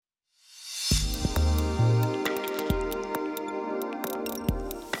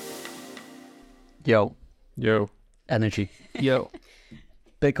Yo. Energy. Yo.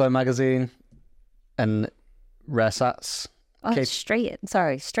 Bitcoin Magazine and Rare Sats. Oh, straighten.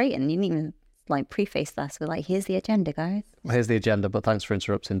 You didn't even preface that. So here's the agenda, guys. Here's the agenda, but thanks for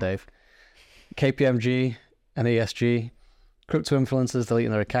interrupting, Dave. KPMG and ESG. Crypto influencers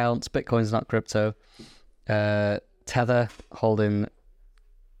deleting their accounts. Bitcoin's not crypto. Tether holding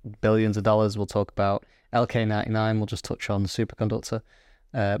billions of dollars we'll talk about. LK99 we'll just touch on. Superconductor.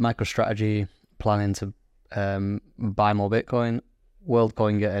 MicroStrategy planning to buy more Bitcoin.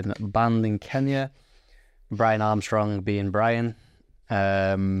 WorldCoin getting banned in Kenya. Brian Armstrong being Brian.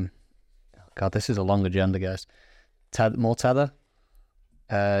 God, this is a long agenda, guys. More Tether.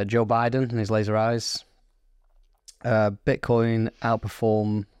 Joe Biden and his laser eyes. Bitcoin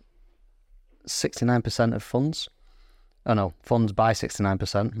outperform 69% of funds. Oh no, funds by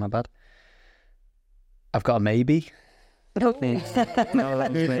 69%. My bad. I've got a maybe. No, that's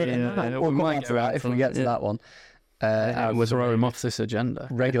maybe. We'll might get that if we get to that one. We're throwing off this agenda.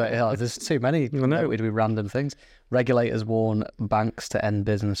 There's too many. It'd be random things. Regulators warn banks to end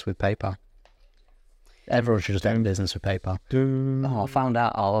business with PayPal. Everyone should just end business with PayPal. I found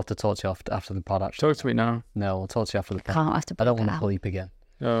out. I'll have to talk to you after the pod. Actually, talk to me now. No, I'll talk to you after the pod. Can't have to. I don't want to bleep again.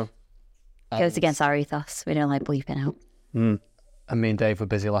 Oh, goes against our ethos. We don't like bleeping out. And me and Dave were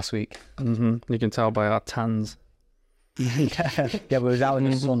busy last week. You can tell by our tans. Yeah, we was out in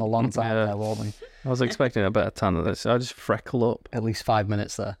the sun a long time there, weren't we? I was expecting a better tan of this. I just freckle up. At least 5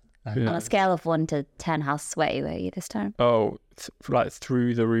 minutes there. On a scale of 1 to 10, how sweaty were you this time? Oh,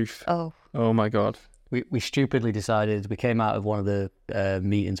 through the roof. Oh my God. We stupidly decided, we came out of one of the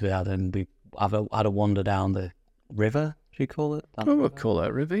meetings we had, and we had a wander down the river, do you call it? We'll call it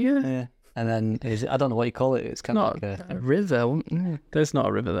a river, yeah. And then, I don't know what you call it, it's kind of like a river. There's not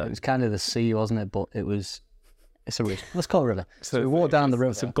a river there. It was kind of the sea, wasn't it? But it's a river. Let's call it a river. So we walked down the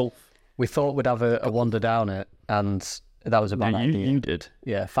river. It's a gulf. We thought we'd have a wander down it, and that was a bad idea. You did.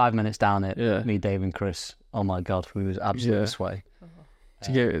 Yeah, 5 minutes down it, me, Dave and Chris, oh my God, we was absolutely sweaty.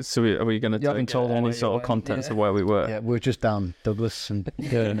 Are we going to tell any sort of contents of where we were? Yeah, we were just down Douglas and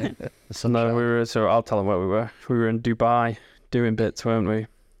no, so I'll tell them where we were. We were in Dubai doing bits, weren't we?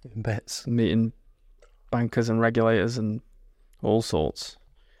 Doing bits. Meeting bankers and regulators and all sorts.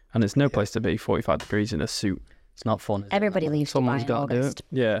 And it's no place to be, 45 degrees in a suit. It's not fun. Everybody leaves Someone's Dubai in August.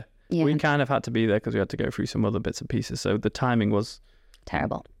 Yeah. We kind of had to be there because we had to go through some other bits and pieces. So the timing was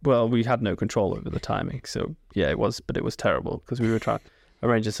terrible. Well, we had no control over the timing. So yeah, it was terrible because we were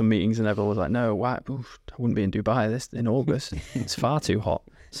arranging some meetings and everyone was like, no, why? Oof, I wouldn't be in Dubai in August. It's far too hot.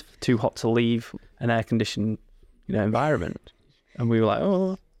 It's too hot to leave an air-conditioned, environment. And we were like,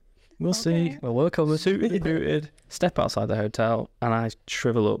 oh, we'll see. We'll work on the suited, booted. Step outside the hotel and I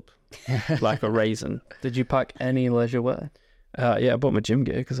shrivel up like a raisin. Did you pack any leisure wear? Yeah, I bought my gym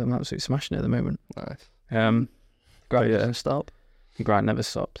gear because I'm absolutely smashing it at the moment. Nice. Grind doesn't stop. Grind never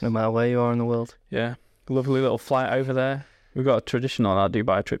stops. No matter where you are in the world. Yeah. Lovely little flight over there. We've got a tradition on our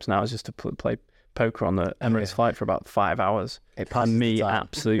Dubai trips now is just to play poker on the Emirates flight for about 5 hours. And me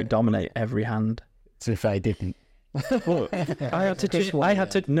absolutely dominate every hand. To be fair, I didn't. I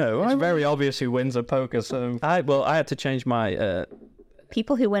had to. No, it's very obvious who wins at poker. So I had to change my.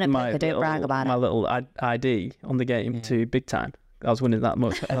 People who win at poker don't brag about my it. My little ID on the game to big time. I was winning that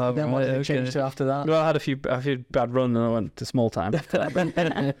much. Then what did it change to after that? Well, I had a few bad runs and I went to small time. But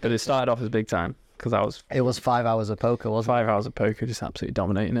it started off as big time because It was 5 hours of poker, wasn't 5 hours of poker, just absolutely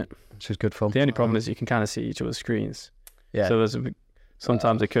dominating it. Which was good fun. The only problem is you can kind of see each other's screens. Yeah. So there's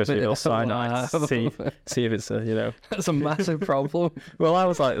sometimes a courtesy little sign see if it's a That's a massive problem. Well, I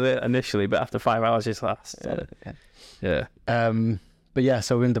was like that initially, but after 5 hours, just last. Yeah. But yeah,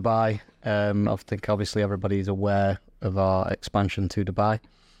 so we're in Dubai. I think obviously everybody's aware of our expansion to Dubai.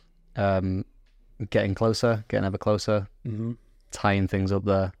 Getting ever closer, tying things up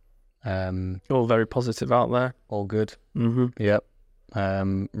there. All very positive out there. All good. Mm-hmm. Yep.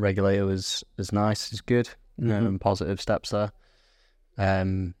 Regulator was nice. It's good. Positive steps there.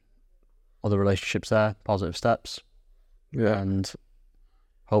 Other relationships there. Positive steps. Yeah. And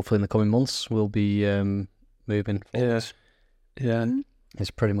hopefully in the coming months we'll be moving forward. Yeah. It's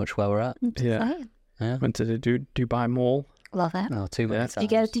pretty much where we're at. Yeah. Went to the Dubai Mall. Love it. No, too many times.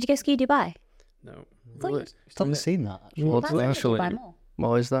 Did you go ski Dubai? No. I haven't seen that. Actually. Well, That's actually, Dubai Mall.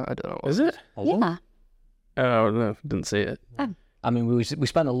 What is that? I don't know. Is it? Yeah. Oh no, didn't see it. I mean, we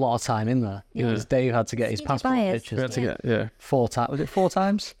spent a lot of time in there. Because Dave had to get his passport Dubai is- pictures. We had to get 4 times. Was it 4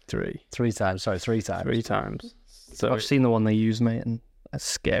 times? 3 3 times. Sorry, 3 times. 3 times. So I've seen the one they use, mate, and a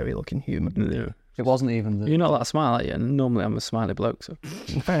scary looking human. Yeah. It wasn't even the... You're not that smile at you, and normally I'm a smiley bloke, so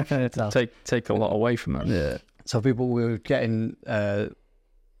take a lot away from that. Yeah. So people were getting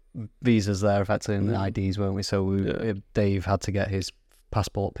visas there, effectively, and the IDs, weren't we? So Yeah. Dave had to get his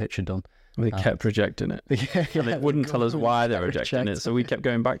passport picture done. They kept rejecting it. And they wouldn't tell us why they were rejecting it. So we kept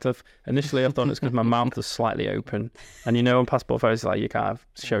going back to... Initially, I thought it's because my mouth was slightly open. And you know, on passport photos, like, you can't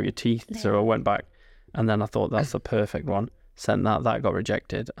show your teeth. So I went back. And then I thought, that's the perfect one. Sent that got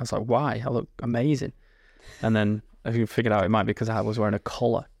rejected. I was like, why? I look amazing. And then I figured out it might be because I was wearing a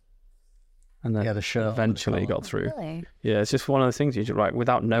collar. And then the shirt eventually got through. Really? Yeah, it's just one of those things you should write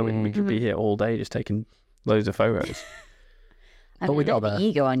without knowing. We could be here all day just taking loads of photos. But we got the there.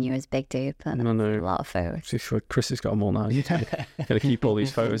 ego on you is big, dude. But No. a lot of photos. See, Chris has got them all now. Got to keep all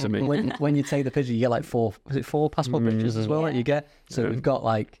these photos of me. When you take the picture, you get like four passport pictures as well that you get. So we've got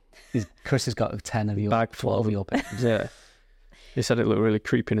like, Chris has got 10 of your, Bag 12 of your pictures. Yeah. He said it looked really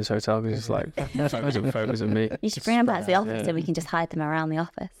creepy in his hotel because it's like photos of me. You should bring them back to the office and we can just hide them around the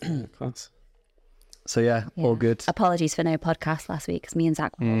office. Class. So yeah, all good. Apologies for no podcast last week because me and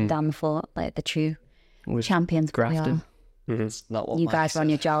Zach were walking down the floor like the true champions. grafting. It's not what You Mike guys were on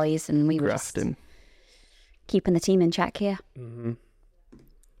your jollies and we were just Grafting. keeping the team in check here. Mm-hmm.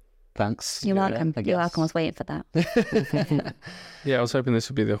 Thanks. You're welcome. I You're guess. welcome. I was waiting for that. Yeah, I was hoping this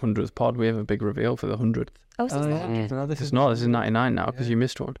would be the 100th pod. We have a big reveal for the 100th. Oh, is this that? No, this It's not. This is 99 now because you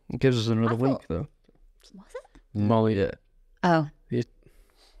missed one. It gives us another I week, thought- though. Was it? Molly, Yeah. Oh,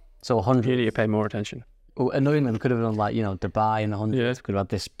 So you 100. need to pay more attention. Annoyingly, we could have done like, Dubai in the 100th. Yeah. We could have had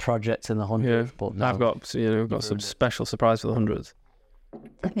this project in the 100th. Yeah, But no, I've got we've got some special surprise for the 100th.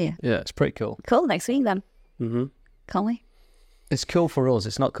 yeah. Yeah. it's pretty cool. Cool. Next week then. Mm-hmm. Can't we? It's cool for us.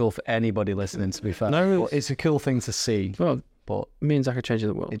 It's not cool for anybody listening, to be fair. No, But it's a cool thing to see, Well, but me and Zach are changing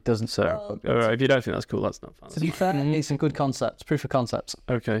the world. it doesn't. So, all right, if you don't think that's cool, that's not fun. To be fair, it's a good concept. Proof of concept.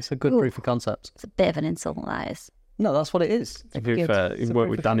 Okay. It's a good Ooh. proof of concept. It's a bit of an insult, that is. No, that's what it is. To be Good. fair, It's you've a worked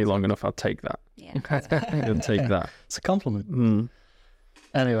proof with of Danny concept. long enough, I'll take that. Yeah. I'll take that. It's a compliment. Mm.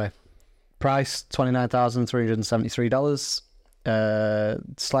 Anyway, price $29,373.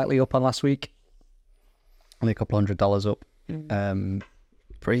 Slightly up on last week. Only a couple $100 up.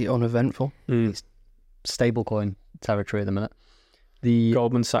 Pretty uneventful. Stable coin territory at the minute. The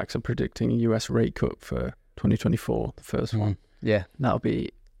Goldman Sachs are predicting a US rate cut for 2024, the first one. yeah, That'll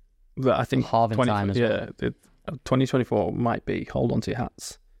be, but I think halving time as well. 2024 might be hold on to your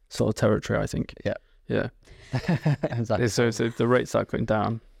hats sort of territory. I think. Yeah. Yeah. Exactly. So if the rates start going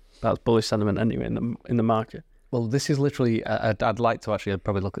down, that's bullish sentiment anyway in the market. Well, this is literally. I'd like to actually. I'd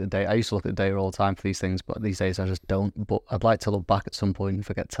probably look at the data. I used to look at the data all the time for these things, but these days I just don't. But I'd like to look back at some point if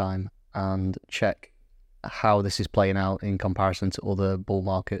I get time and check how this is playing out in comparison to other bull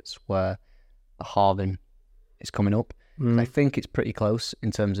markets where a halving is coming up. I think it's pretty close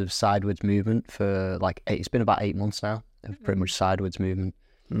in terms of sideways movement for it's been about 8 months now of pretty much sideways movement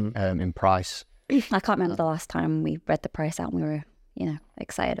in price. I can't remember the last time we read the price out and we were,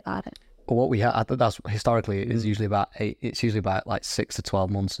 excited about it. Well, what we had, that's historically is usually about it's usually about like 6 to 12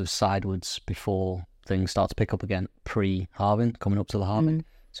 months of sideways before things start to pick up again pre-halving, coming up to the halving.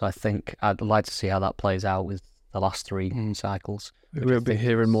 So I think I'd like to see how that plays out with the last 3 cycles. We'll be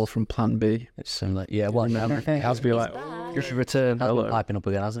hearing more from Plan B. It's similar. Yeah, well, It has to be like, Good return. that's been hello. piping up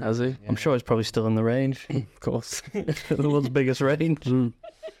again, hasn't it? Has he? I'm sure it's probably still in the range. Of course. The world's biggest range.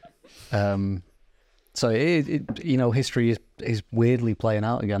 So history is weirdly playing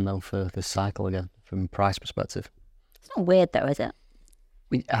out again though for this cycle again from price perspective. It's not weird though, is it?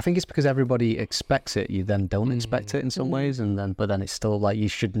 I think it's because everybody expects it. You then don't expect it in some ways, but then it's still like you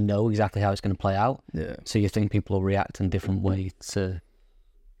should know exactly how it's going to play out. Yeah. So you think people will react in different ways to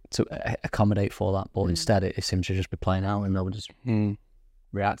accommodate for that, but instead it seems to just be playing out and nobody's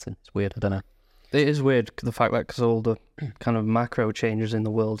reacting. It's weird. I don't know. It is weird, the fact that because all the kind of macro changes in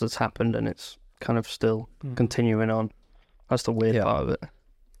the world that's happened and it's kind of still continuing on. That's the weird part of it.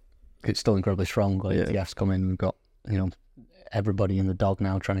 It's still incredibly strong. Like Yeah. ETFs come in. We've got everybody in the dog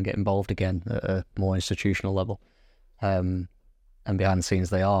now trying to get involved again at a more institutional level, and behind the scenes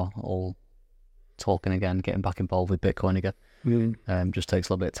they are all talking again, getting back involved with Bitcoin again. Just takes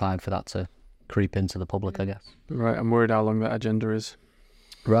a little bit of time for that to creep into the public, I guess. Right, I'm worried how long that agenda is.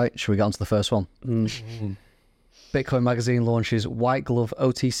 Right, should we get on to the first one? Bitcoin Magazine launches white glove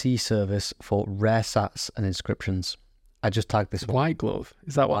OTC service for rare sats and inscriptions. I just tagged this one. White glove?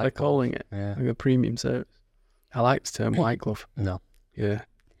 Is that what White they're glove. calling it? Yeah. Like a premium service? I like the term white glove. No, Yeah.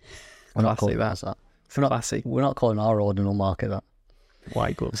 we're not Classy, calling that. that. It's classy. We're not calling our ordinal market that.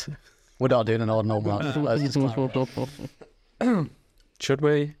 White gloves. We're not doing an ordinal market. Let's just clarify. Should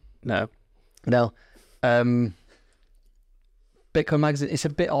we? No. No. Bitcoin Magazine, it's a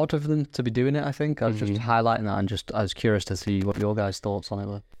bit odd of them to be doing it, I think. I was just highlighting that and I was curious to see what your guys' thoughts on it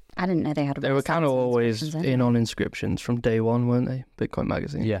were. I didn't know they had. They were kind of always inscriptions in on inscriptions from day one, weren't they? Bitcoin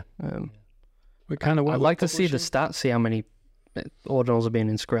magazine. Yeah. We kind of. I'd like to see the stats, see how many ordinals are being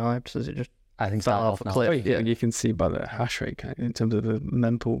inscribed. Does it just I think fell start off a now. cliff? Yeah. You can see by the hash rate in terms of the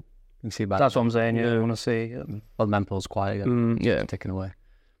mempool. You can see back. That's what I'm saying. Yeah, Yeah. I want to see. Well, the mempool's quiet again, Yeah, ticking away.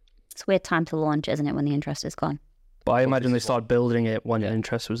 It's a weird time to launch, isn't it, when the interest is gone? but I Well, imagine they this is what- started building it when Yeah. the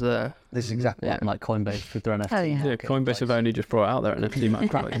interest was there. This is exactly Yeah. what, like Coinbase with their NFT. Oh, yeah. Yeah, Coinbase have only just brought out their NFT market.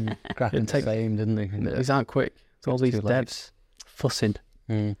 Cracking It takes- fame, didn't they? These aren't quick. It's all these Too late. devs fussing.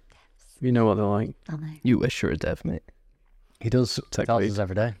 Mm. You know what they're like. I know. You wish you're a dev, mate. He does Tech tell lead. us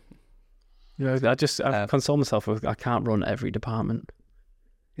every day. You know, I console myself with I can't run every department.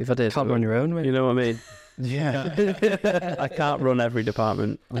 If I did, Can't run your own, mate. you know what I mean? Yeah. I can't run every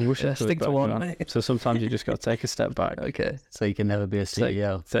department. I wish I Yeah, could, stick to but I one, can't. mate. So sometimes you just got to take a step back. Okay. So you can never be a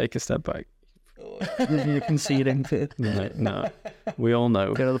CEO. Take a step back. You're conceding. No, we all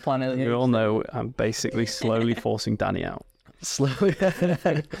know. Go to the planet. We all know. I'm basically slowly forcing Danny out. Slowly.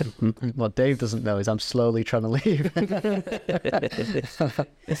 What Dave doesn't know is I'm slowly trying to leave.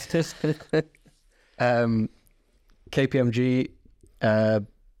 KPMG,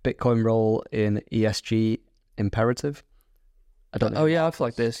 Bitcoin role in ESG imperative. I don't know. Oh yeah, I feel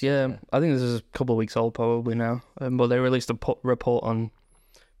like this. Yeah, I think this is a couple of weeks old probably now. But they released a report on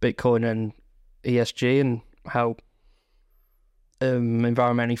Bitcoin and ESG and how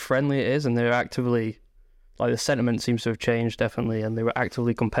environmentally friendly it is, and they're actively, like, the sentiment seems to have changed definitely, and they were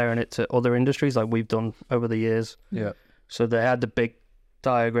actively comparing it to other industries like we've done over the years. Yeah. So they had the big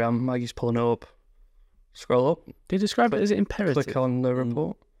diagram. Maggie's pulling it up. Scroll up. Do you describe it as imperative? Click on the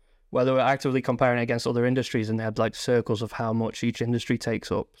report. Where they were actively comparing it against other industries, and they had like circles of how much each industry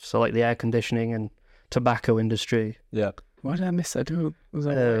takes up. So like the air conditioning and tobacco industry. Yeah. Why did I miss that? Was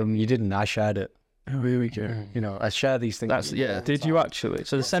that You didn't. I shared it. oh, here we go. You know, I share these things. That's yeah. Did you actually?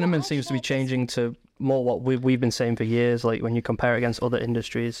 So the sentiment seems to be changing to more what we've been saying for years. Like when you compare it against other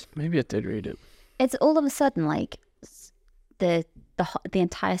industries. Maybe I did read it. It's all of a sudden like the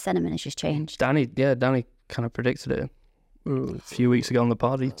entire sentiment has just changed. Danny kind of predicted it a few weeks ago on the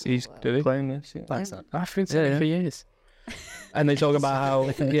pod. He's Did he? playing this. Yeah. Thanks, Dan. I've been saying Yeah, it for years. And they talk about how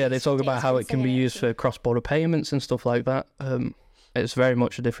it can be used for cross-border payments and stuff like that. It's very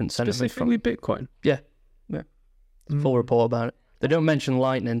much a different sentiment from Specifically Bitcoin. full report about it. They don't mention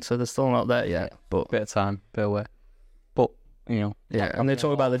Lightning, so they're still not there yet. But Bit of time, bit away. But, you know. yeah, and they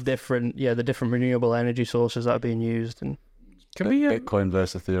talk about the different renewable energy sources that are being used. And Can we Bitcoin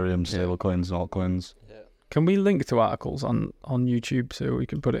versus Ethereum, stablecoins and altcoins. can we link to articles on YouTube so we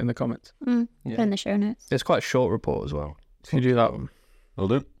can put it in the comments? Put Yeah. in the show notes. it's quite a short report as well. Can you do that one? Will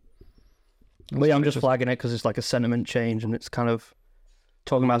do. But yeah, I'm just flagging it because it's like a sentiment change, and it's kind of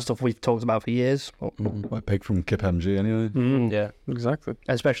talking about stuff we've talked about for years. Well, Quite big from KPMG anyway. Mm, Yeah. exactly.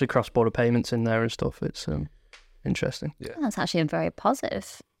 especially cross-border payments in there and stuff. It's interesting. That's actually a very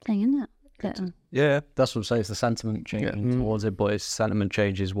positive thing, isn't it? Yeah, that's what I'm saying. It's the sentiment changing towards it, but it's sentiment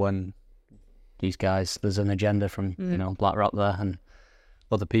changes when these guys, there's an agenda from, you know, BlackRock there and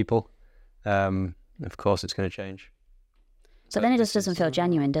other people. Of course, it's going to change. But then it just doesn't feel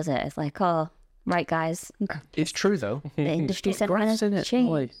genuine, does it? It's like, oh, right, guys, It's true, though. the industry sentiment Graphs in has it.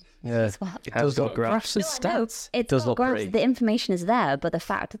 changed. Like, Yeah. It's what- It does look graphs and stats. It does does look graphs. pretty. The information is there, but the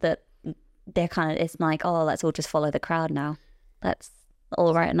fact that they're kind of, it's like, oh, let's all just follow the crowd now. That's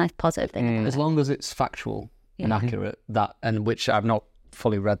all right, a nice positive thing. As long as it's factual and Yeah. accurate, that, and which I've not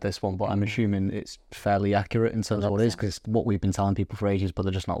fully read this one, but I'm assuming it's fairly accurate in terms of what it is, because it's what we've been telling people for ages, but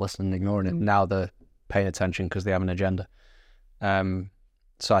they're just not listening, ignoring it. Now they're paying attention because they have an agenda.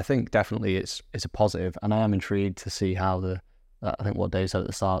 So I think definitely it's a positive, and I am intrigued to see how I think what Dave said at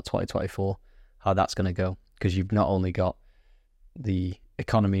the start, 2024, how that's going to go, because you've not only got the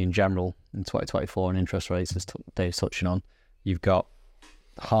economy in general in 2024 and interest rates, as Dave's touching on, you've got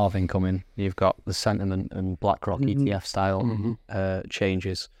halving coming, you've got the sentiment and BlackRock ETF style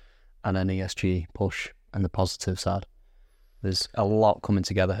changes, and an ESG push and the positive side. There's a lot coming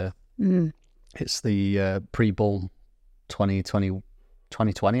together here. It's the pre-bull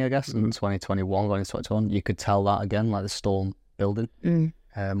 2020, I guess, and 2021 going into 2021. You could tell that again, like the storm building,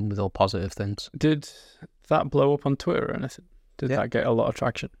 with all positive things. Did that blow up on Twitter or anything? Did Yeah. that get a lot of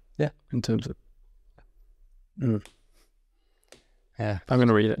traction? Yeah. In terms of... Yeah. I'm going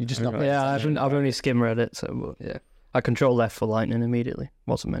to read it. You just I'm not- gonna- Yeah, I've only skim read it, so yeah. I control left for Lightning immediately.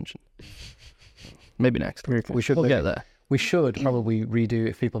 Wasn't mentioned. Maybe next. We should We'll maybe- get there. We should probably redo,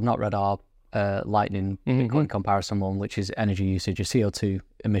 if people have not read our Lightning Bitcoin comparison one, which is energy usage, your CO2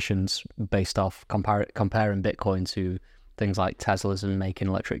 emissions based off comparing Bitcoin to things like Teslas and making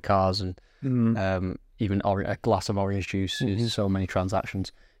electric cars, and even a glass of orange juice is so many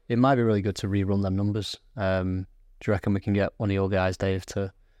transactions. it might be really good to rerun them numbers. Do you reckon we can get one of your guys, Dave,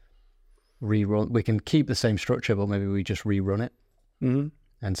 to rerun? We can keep the same structure, but maybe we just rerun it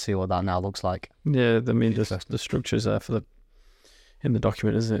and see what that now looks like. Yeah, I mean, the structure's there in the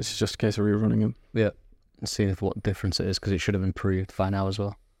document, isn't it? It's just a case of rerunning them. Yeah, and seeing what difference it is, because it should have improved by now as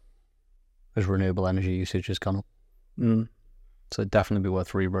well, as renewable energy usage has gone up. So it'd definitely be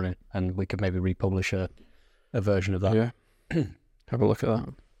worth rerunning, and we could maybe republish a version of that. Yeah. Have a look at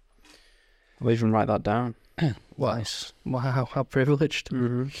that. I'll even write that down. Nice. Wow, how privileged.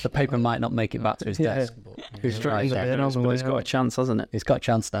 The paper might not make it back to his desk. But Who's right trying there. but it's got a chance, hasn't it? He's got a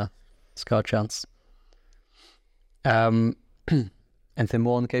chance now. It's got a chance. Anything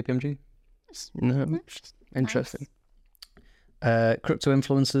more on the KPMG? No, interesting. Crypto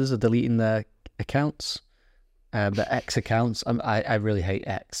influencers are deleting their accounts, their X accounts. I really hate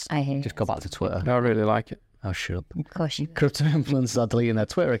X. I hate Just go back to Twitter. I really like it. Oh, shut up. Of course you. Crypto influencers are deleting their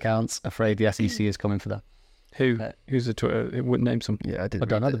Twitter accounts, afraid the SEC is coming for them. Who's the Twitter? It wouldn't name some. Yeah, I did. I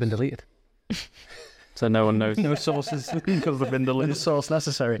don't know, they've been deleted. So no one knows. No sources because they've been deleted. The source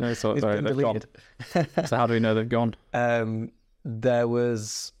necessary. No, so, It's sorry, been they've gone. deleted. So how do we know they've gone? There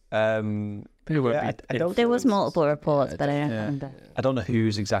was... It won't Yeah, be- I don't There was multiple reports, but I don't yeah. remember. I don't know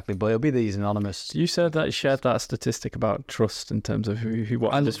who's exactly, but it'll be these anonymous. You said that you shared that statistic about trust in terms of who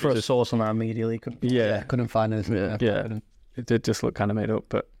what. I looked for a source on that immediately. Yeah, Couldn't find anything. Yeah. it did just look kind of made up,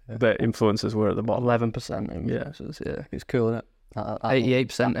 but the influencers were at the bottom. 11%. Yeah. Yeah. It's cool, isn't it?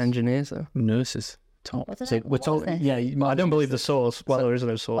 88% engineers though. Nurses. Top. What did So I- we're what was talking. this? Yeah, I don't believe the source. Well, there is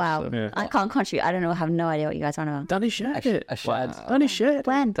no source. Wow. So. Yeah. I can't contribute. I don't know. I have no idea what you guys are on about. Danny shared it. I shared. Danny shared.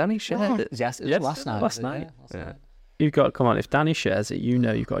 When? Danny shared it. Yes, it was Yes, last night. last night. Yeah. You've got come on. If Danny shares it, you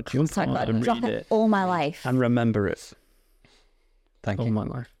know you've got to jump Sorry, on I've and dropped read it it all my life. and remember it Thank all you. my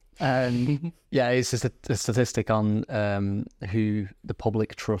life. Yeah, it's just a statistic on who the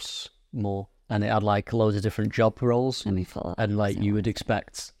public trusts more, and it had like loads of different job roles, Let me follow up. and like you would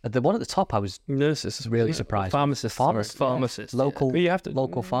expect. The one at the top, I was Nurses. really surprised. Pharmacists. Pharmacist. Local, But you have to.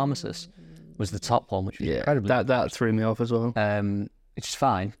 local pharmacist was the top one, which was Yeah. incredibly. That threw me off as well. Which is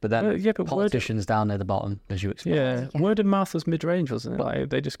fine, but then Yeah, but politicians down near the bottom, as you expect. Yeah. Yeah. Word of mouth was mid-range, wasn't it? Like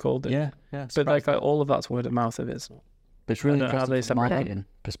they just called it. yeah. But like all of that's word of mouth. If it's not. But it's really I don't know how interesting they from a separate it. marketing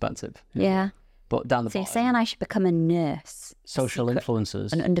perspective. Yeah. But down the So you're bottom, saying I should become a nurse? social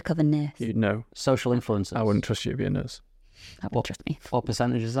influencers. An undercover nurse? You'd know. Social influencers. I wouldn't trust you to be a nurse. That would What- trust me. What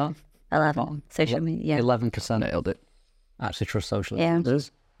percentage is that? 11. Social media. 11% Nailed it. actually trust social Yeah.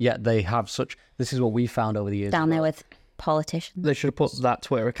 influencers. Yet they have such. This is what we found over the years. Down there with politicians. They should have put that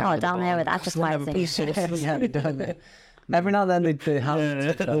Twitter account. Oh, at the down there with bottom. advertising. Yeah, they don't. Every now and then they have.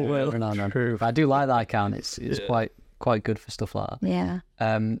 Every now and then. But I do like that account. It's quite good for stuff like that.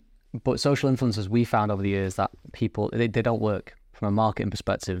 Yeah. But social influencers, we found over the years that people they don't work from a marketing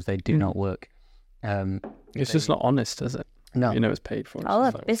perspective. They do not work. It's just not honest, is it? No, You know, it's paid for. All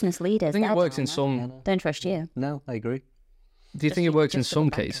of business leaders. I think they're it works down in there. some. Don't trust you. no, I agree. Do you think it works in just for the some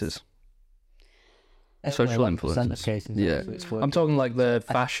bankers. cases? Social 11% influencers. of cases, Yeah. it's I'm worked. talking like the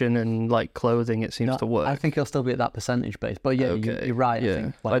fashion and like clothing. It seems No, to work. I think it'll still be at that percentage base. But yeah, Okay. you're right. I Yeah,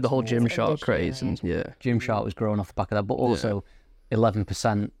 think, like the whole small- Gymshark craze and yeah. Gymshark was growing off the back of that, but also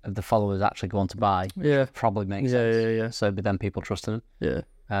 11% of the followers actually go on to buy. Yeah. Probably makes Yeah, sense. yeah. So, but then people trusted them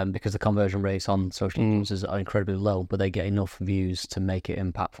Yeah. because the conversion rates on social influencers are incredibly low, but they get enough views to make it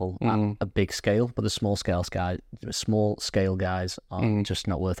impactful at a big scale. But the small scale guys are just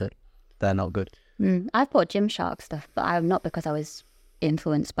not worth it. They're not good. I've bought Gymshark stuff, but I'm not because I was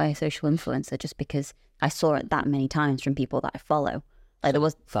influenced by a social influencer, just because I saw it that many times from people that I follow. Like there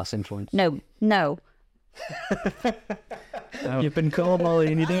was That's influence. no. You've been called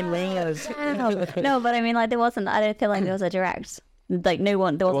Molly and you didn't realize. No, but I mean, like there wasn't. I don't feel like there was a direct. Like no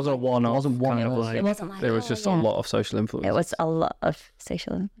one. There It wasn't a one-off. wasn't one kind of off. like. It wasn't like There was oh, just yeah. a lot of social influence. It was a lot of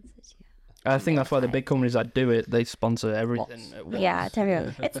social influencers. I think that's why the big companies that do it, they sponsor everything. at once. Yeah, tell me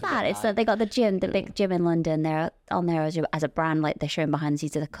what. It's that. It's that they got the big gym in London. They're on there as a brand. Like they're showing behind the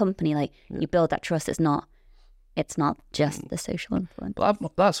scenes of the company. Like you build that trust. It's not just the social influence.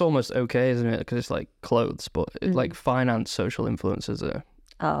 But that's almost okay, isn't it? Because it's like clothes, but like finance social influencers are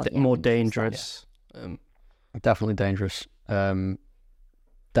Oh, yeah, more 100%. dangerous. Definitely dangerous.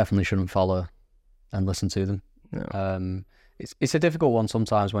 Definitely shouldn't follow and listen to them. No. It's a difficult one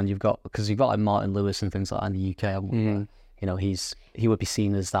sometimes when you've got like Martin Lewis and things like that in the UK. haven't we? You know, he would be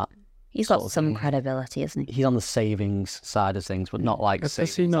seen as that. He's sort got of some thing. credibility, isn't he? He's on the savings side of things, but not like.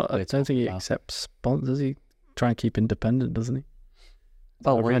 Does he not? I don't think he accepts sponsors. Does he try and keep independent? Doesn't he?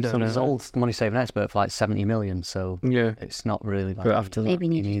 Well, I don't know. he's old money saving expert for like 70 million, so Yeah. it's not really. Like But after that, Maybe he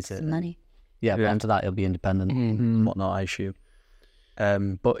needs needs it. some money. Yeah, but Yeah. after that he'll be independent and whatnot, I assume.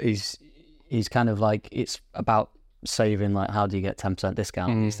 But he's kind of like, it's about saving, like how do you get 10%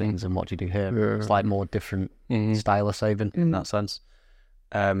 discount on these things and what do you do here? Yeah. It's like more different style of saving in that sense.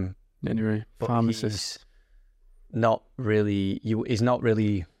 Anyway, But pharmacists. he's not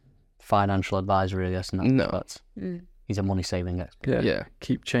really financial advisory, I guess, in that No. respect. Mm. He's a money saving expert. Yeah.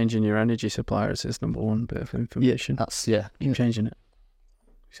 Keep changing your energy suppliers is number one bit of information. Keep changing it.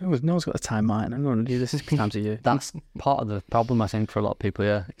 No one's got the time, mine. I'm going to do this 6 times a year. That's part of the problem, I think, for a lot of people.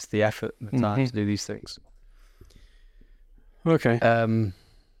 Yeah, it's the effort, and the time to do these things. Okay.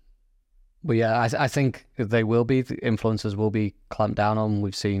 But yeah, I think the influencers will be clamped down on.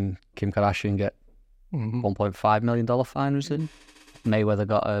 We've seen Kim Kardashian get $1.5 million fine, was it? Mayweather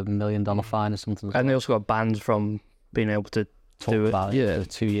got $1 million fine or something. And they also got bans from being able to talk do it. about it for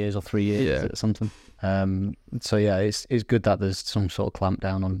 2 years or 3 years or something. So yeah, it's good that there's some sort of clamp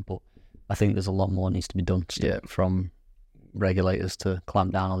down on, but I think there's a lot more needs to be done from regulators to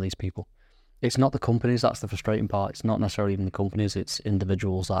clamp down on these people. It's not the companies that's the frustrating part. It's not necessarily even the companies. It's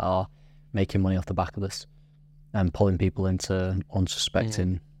individuals that are making money off the back of this and pulling people into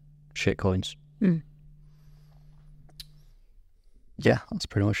unsuspecting shit coins. Mm. Yeah, that's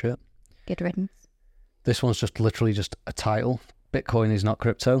pretty much it. Good riddance. This one's just literally just a title. Bitcoin is not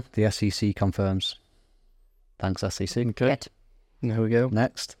crypto. The SEC confirms. Thanks, SEC. Okay. Good. There we go.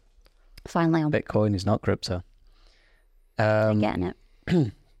 Next, Finally on Bitcoin is not crypto. getting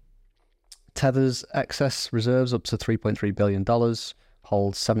it. Tether's excess reserves up to $3.3 billion,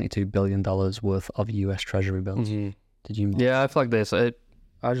 holds $72 billion worth of US Treasury bills. Did you? Yeah, I flagged this. I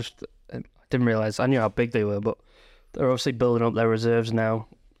didn't realise. I knew how big they were, but they're obviously building up their reserves now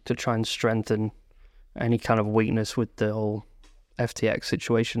to try and strengthen any kind of weakness with the whole FTX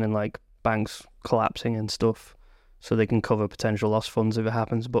situation and like banks collapsing and stuff, so they can cover potential lost funds if it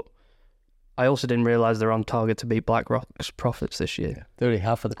happens. But I also didn't realise they're on target to beat BlackRock's profits this year. They already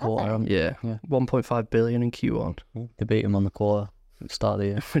have for the quarter. haven't they? Yeah, Yeah. 1.5 billion in Q1, They beat him on the quarter at the start of the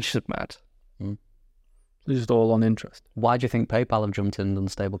year. which is mad. They're just all on interest. Why do you think PayPal have jumped in and done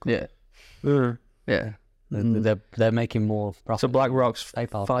stablecoin? Yeah. They're making more profit. So BlackRock's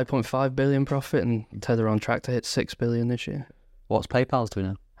PayPal. 5.5 billion profit, and Tether on track to hit 6 billion this year. What's PayPal's doing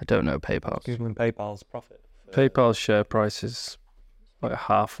now? I don't know PayPal. PayPal's profit. PayPal's share price is like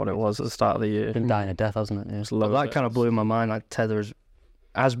half what it was at the start of the year. Been dying a death, hasn't it? Yeah. It's Well, lower. that kind of blew my mind. Like Tether's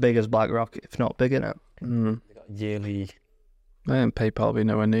as big as BlackRock, if not bigger now. Mm. They got yearly. And PayPal will be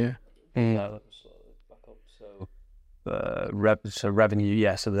nowhere near. So revenue,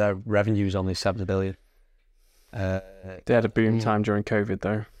 yeah. So their revenue is only $7 billion. They had a boom time during COVID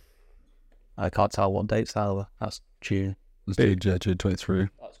though. I can't tell what dates that were. That's June. It's June 23.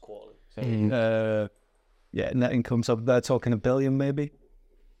 That's quarterly. So, net income. So they're talking $1 billion, maybe.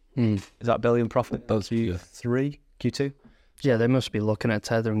 Is that $1 billion profit? That's Q3, Q2. Yeah, they must be looking at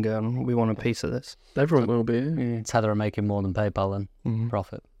Tether and going, we want a piece of this. Everyone will be. Tether are making more than PayPal then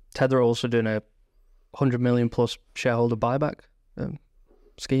profit. Tether are also doing a 100 million plus shareholder buyback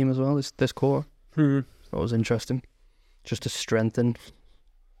scheme as well this quarter. That was interesting. Just to strengthen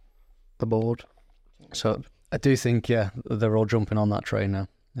the board. So I do think, they're all jumping on that train now.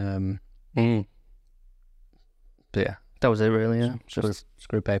 But yeah, That was it really, yeah.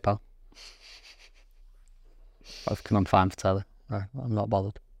 screw PayPal. I'm fine for Tether. Right, I'm not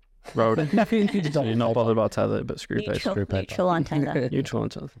bothered. Road. So you're not bothered about Tether, but screw PayPal. Neutral on Tether. Neutral on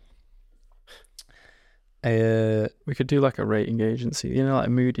Tether. Uh, We could do like a rating agency. You know, like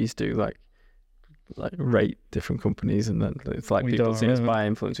Moody's do, like rate different companies, and then it's like We people don't, see it's yeah. by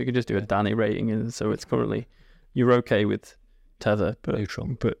influence. We could just do a Danny rating, and so it's currently you're okay with Tether, but neutral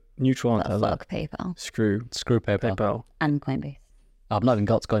on But Tether. fuck PayPal Screw PayPal. PayPal. and Coinbase. I've not even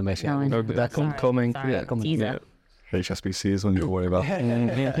got to Coinbase yet. No, I know. They're coming. Coming. Sorry, Yeah, coming. teaser. Yeah. HSBC is one you have to worry about.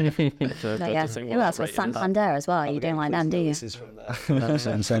 But yeah, who else was Santander as well? You don't like them, do you? This is from that's what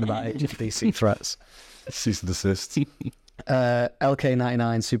I'm saying about HSBC threats. Cease and desist.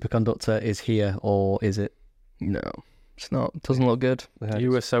 LK99 superconductor is here, or is it? No, it's not. It doesn't look good.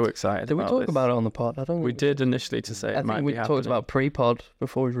 You were so excited. Did we talk this. about it on the pod? I don't. We did initially to say I it might think we be talked happening. about pre-pod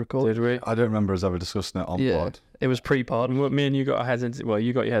before we recorded. Did we? I don't remember us ever discussing it on Yeah, pod. it was pre-pod. Me and you got our heads into. Well,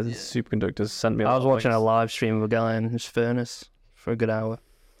 you got your heads into superconductors. Sent me. I was watching a lot. live stream of a guy in his furnace for a good hour.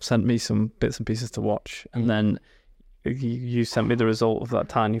 Sent me some bits and pieces to watch, and then you sent me the result of that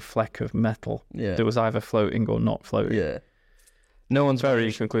tiny fleck of metal Yeah. that was either floating or not floating. Yeah. No one's Very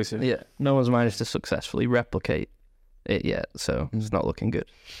managed, conclusive. yeah. No one's managed to successfully replicate it yet, so it's not looking good.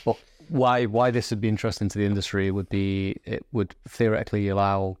 Why this would be interesting to the industry would be it would theoretically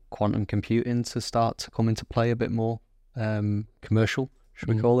allow quantum computing to start to come into play a bit more commercial, should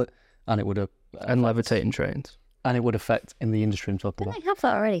we call it? And it would And levitating trains. and it would affect in the industry I'm talking Don't about. they have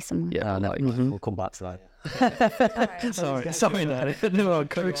that already somewhere? Yeah, No, like, we'll come back to that. sorry, no,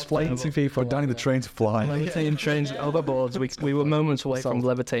 To explain to people, Danny, the train's flying. levitating trains and hoverboards. We were moments away from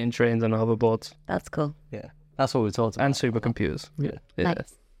levitating trains and hoverboards That's cool. Yeah, that's what we talked about. and supercomputers. Yeah.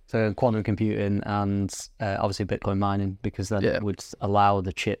 Nice. So quantum computing and obviously Bitcoin mining, because then it would allow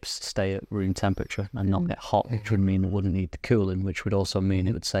the chips to stay at room temperature and not get hot, which would mean it wouldn't need the cooling, which would also mean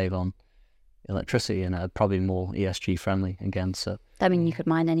it would save on electricity and probably more ESG friendly again. So I mean, you could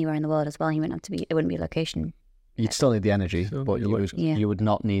mine anywhere in the world as well. You wouldn't have to be. It wouldn't be location. you'd still need the energy, Still but need you would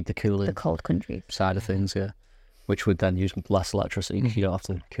not need the cooling The cold countries. side of things, which would then use less electricity because you don't have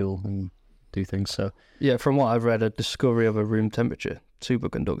to cool and do things. So Yeah, from what I've read, a discovery of a room temperature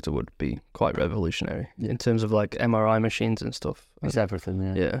superconductor would be quite revolutionary in terms of like MRI machines and stuff. it's everything.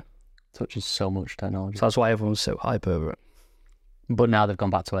 Yeah, Touches so much technology. so that's why everyone's so hype over it. But now they've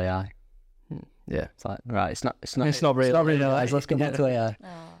gone back to AI. Yeah, It's like, right, it's not It's not real. It's not real, guys. Let's go back to AI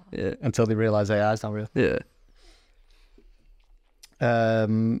yeah, until they realise AI is not real. yeah.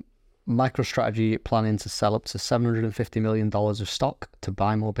 MicroStrategy planning to sell up to $750 million of stock to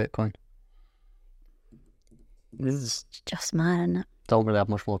buy more Bitcoin. This is Just mad, isn't it? Don't really have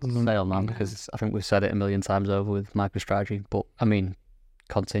much more to say on that because I think we've said it a million times over with MicroStrategy. But I mean,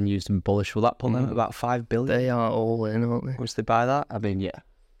 continues to be bullish. Will that put them at about $5 billion? They are all in, aren't they? Once they buy that, I mean,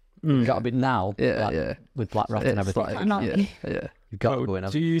 you've got to be now. Yeah, like, yeah. With BlackRock and It's everything, like, Not yeah, me. yeah. you've got to Oh, go in.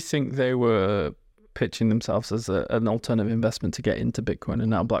 do you think they were pitching themselves as an alternative investment to get into Bitcoin, and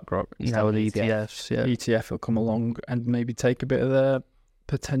now BlackRock Now with ETF. ETFs, yeah. ETF will come along and maybe take a bit of their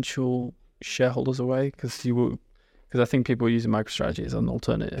potential shareholders away? Because I think people are using MicroStrategy as an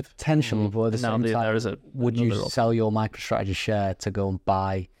alternative. Potential, but at the Now same there time, is a would you another sell your MicroStrategy share to go and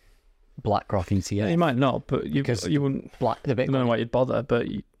buy BlackRock ETF? Yeah, you might not, but you Because wouldn't. the I don't Bitcoin, know why you'd bother, but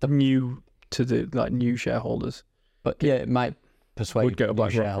new to the new shareholders but yeah, it might persuade would go to new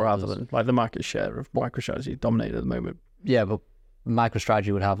BlackRock rather shareholders. than the market share of MicroStrategy dominated at the moment. Yeah, but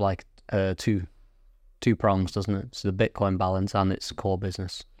MicroStrategy would have like two prongs, doesn't it? So the Bitcoin balance and its core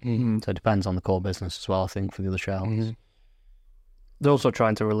business. Mm-hmm. So it depends on the core business as well, I think, for the other shareholders. They're also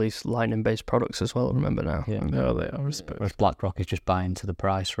trying to release Lightning-based products as well, remember now. Yeah. No, they are, I suppose. Whereas BlackRock is just buying to the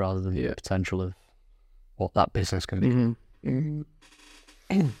price rather than the potential of what that business can be. Mm-hmm.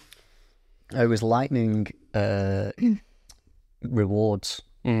 It was Lightning rewards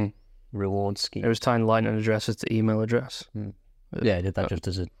Mm. scheme. It was tying Lightning addresses to email address. Yeah, it did that just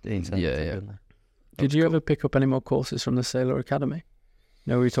as an incentive. Yeah, yeah. didn't it? Did you ever pick up any more courses from the Sailor Academy?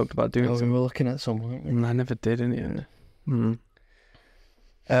 No, we talked about doing Oh, we some. were looking at some, weren't we? I never did in the end. Mm.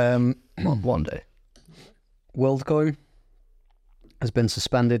 One day. WorldCoin has been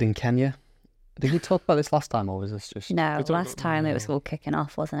suspended in Kenya. Did we talk about this last time, or was this just... No, It's last time it was all kicking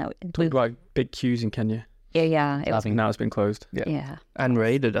off, wasn't it? Talked about big queues in Kenya. Yeah, it I was. think now it's been closed. Yeah. And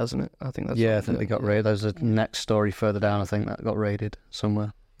raided, hasn't it? I think that's Yeah, I what- think they got raided. There's a next story further down, I think, that got raided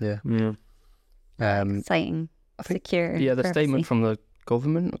somewhere. Yeah. Yeah. Exciting. I think- Secure. Yeah, the privacy. statement from the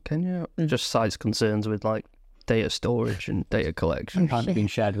government of Kenya just cites concerns with like data storage and data collection. apparently been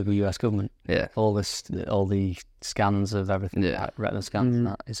shared with the US government. Yeah. All the scans of everything, Yeah. retina scans, and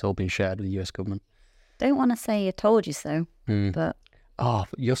that, it's all been shared with the US government. Don't want to say I told you so, but Oh,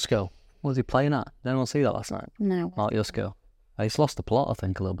 Yusko. What was he playing at? Did anyone see that last night? no. Mark Yusko. He's lost the plot, I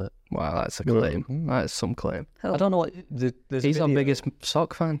think, a little bit. Wow, that's a claim. That's some claim. Oh. I don't know what... There's a He's our video- biggest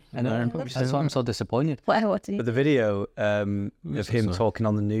sock fan. I know. That's why I'm so disappointed. What do you? But the video of him sorry. talking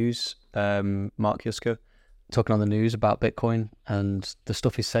on the news, Mark Yusko, talking on the news about Bitcoin and the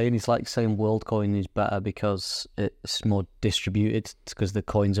stuff he's saying, he's like saying WorldCoin is better because it's more distributed, because the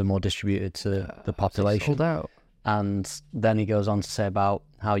coins are more distributed to the population. Sold out. And then he goes on to say about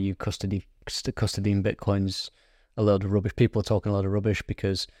how you custodying Bitcoin's a load of rubbish. People are talking a load of rubbish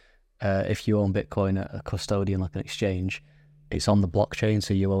because if you own Bitcoin at a custodian, like an exchange, it's on the blockchain,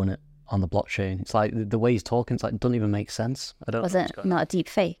 so you own it on the blockchain. It's like the way he's talking, it's like, it doesn't even make sense. I don't Was know it what's going on. not a deep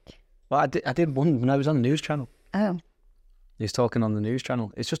fake? Well, I did one when I was on the news channel. Oh, He's talking on the news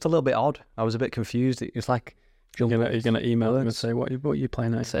channel. It's just a little bit odd. I was a bit confused. It's like... You're gonna email them and words. say what are you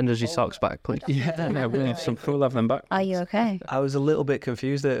playing at? Send us your socks back, please. Yeah, we'll have some. We'll have them back. are you okay? I was a little bit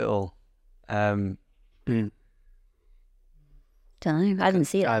confused at it all. Don't know. I didn't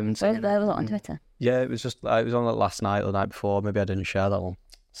see it. I haven't seen it. Where was it on Twitter? Yeah, it was on it last night or the night before. Maybe I didn't share that one.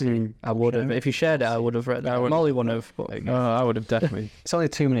 I would have. If you shared it, I would have read that. Molly wouldn't have. But I would have definitely. It's only a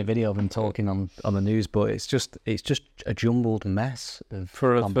 2-minute video of him talking on the news, but it's just a jumbled mess of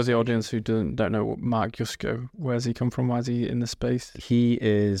For the audience who don't know what Mark Yusko, where's he come from? Why is he in the space? He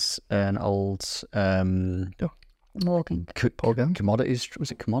is an old Morgan. Commodities,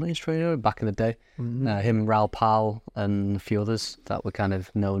 was it commodities trader back in the day? Mm-hmm. Him and Raoul Powell and a few others that were kind of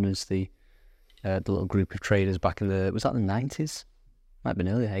known as the little group of traders back in was that the 90s? Might have been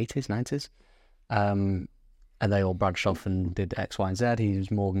earlier, 80s, 90s. And they all branched off and did X, Y, and Z. He was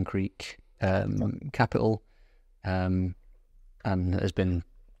Morgan Creek Capital, and has been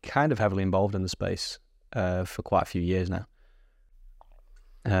kind of heavily involved in the space for quite a few years now.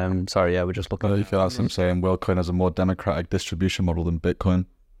 Sorry, yeah, we're just looking. You feel that's what I'm saying. WorldCoin has a more democratic distribution model than Bitcoin.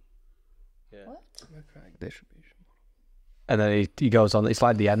 Democratic distribution. And then he goes on. It's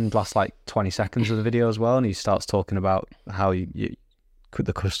like the end, last like 20 seconds of the video as well, and he starts talking about how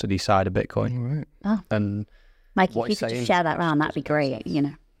the custody side of Bitcoin. Right. Oh. And Mike, if what you he's could saying just share that round, that'd be great. You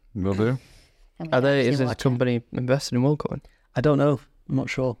know. Will do. Is this company invested in WorldCoin? I don't know. I'm not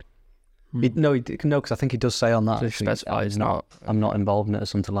sure. No, because I think he does say on that. So he actually, specifies it's not. I'm not involved in it or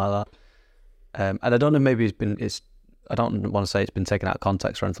something like that. And I don't know. Maybe I don't want to say it's been taken out of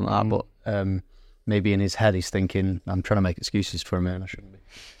context or anything like that. But maybe in his head he's thinking, I'm trying to make excuses for him, and I shouldn't be.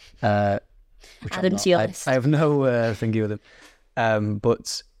 Add him to your list. I have no thingy with him.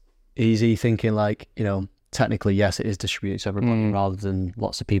 But is he thinking like, technically yes, it is distributed to everybody rather than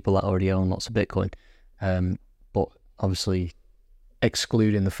lots of people that already own lots of Bitcoin. But obviously,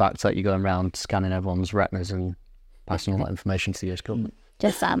 excluding the fact that you're going around scanning everyone's retinas and passing all that information to the US government.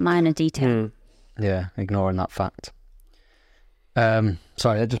 Just that minor detail. Yeah, ignoring that fact.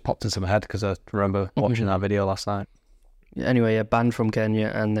 Sorry, that just popped into my head because I remember watching that video last night. Anyway, banned from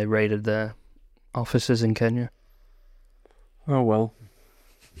Kenya, and they raided their offices in Kenya. Oh well.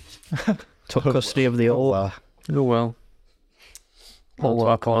 Took custody of the old. Oh well. All to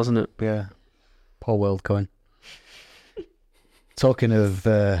our cause, isn't it? Yeah. Poor WorldCoin. Talking of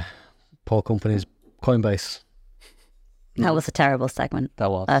poor companies, Coinbase. That was a terrible segment. That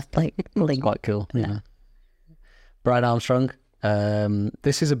was. It's quite cool. Yeah. Brian Armstrong.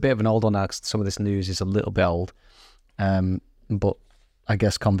 This is a bit of an old one now because some of this news is a little bit old. But I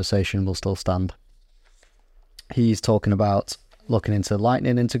guess conversation will still stand. He's talking about looking into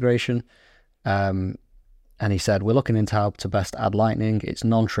Lightning integration. And he said, we're looking into how to best add Lightning. It's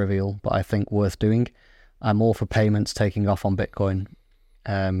non-trivial, but I think worth doing. I'm all for payments taking off on Bitcoin.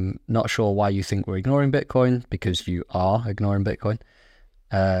 Not sure why you think we're ignoring Bitcoin, because you are ignoring Bitcoin.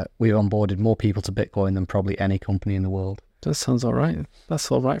 We've onboarded more people to Bitcoin than probably any company in the world. That sounds all right. That's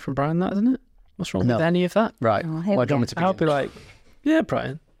all right from Brian, that, isn't it? What's wrong with any of that? Right. Oh, Well, do you want me to I'll begin? be like, yeah,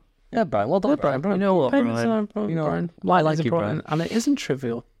 Brian. Yeah, Brian. Well done, Brian. Brian. You know what, Payments Brian? are important, You know, Brian. I like Lightning's you, important, and it isn't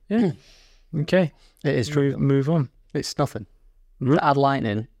trivial. Yeah. Okay. It is true. Move on. It's nothing. To add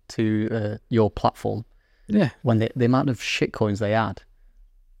Lightning to your platform, Yeah. when the amount of shitcoins they add,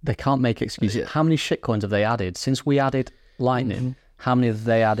 they can't make excuses. How many shitcoins have they added since we added Lightning? How many have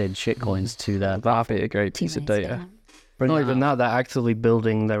they added shitcoins to their? That'd be a great piece of data. Not even that, they're actively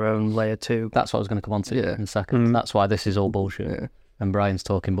building their own layer 2. That's what I was going to come on to in a second. That's why this is all bullshit. And Brian's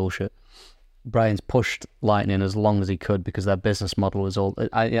talking bullshit. Brian's pushed Lightning as long as he could because their business model is all.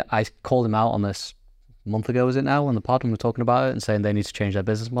 I called him out on this a month ago, is it now, on the pod when we were talking about it and saying they need to change their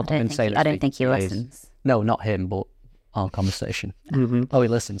business model. I don't think he listens. No, not him, but our conversation. Oh, he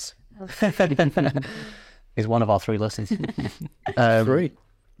listens. He's one of our 3 listeners. 3.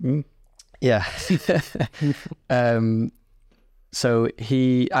 Yeah. So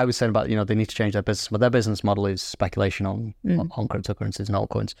I was saying about, they need to change their business, but their business model is speculation on cryptocurrencies and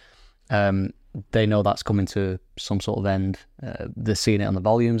altcoins. They know that's coming to some sort of end. They're seeing it on the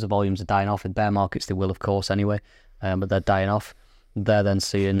volumes. The volumes are dying off. In bear markets, they will, of course, anyway, but they're dying off. They're then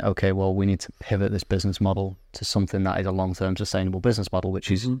seeing, okay, well, we need to pivot this business model to something that is a long-term sustainable business model,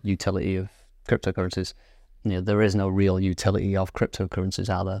 which is utility of cryptocurrencies. There is no real utility of cryptocurrencies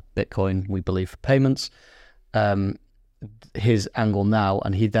out there. Bitcoin, we believe, for payments. His angle now,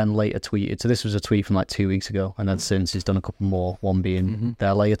 and he then later tweeted, so this was a tweet from like 2 weeks ago, and then since he's done a couple more, one being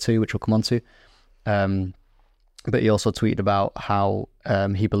their layer 2, which we'll come on to. But he also tweeted about how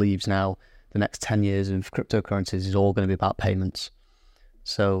he believes now the next 10 years of cryptocurrencies is all going to be about payments.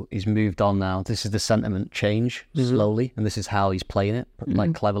 So he's moved on now. This is the sentiment change slowly, and this is how he's playing it,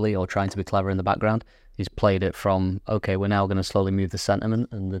 like cleverly or trying to be clever in the background. He's played it from, okay, we're now going to slowly move the sentiment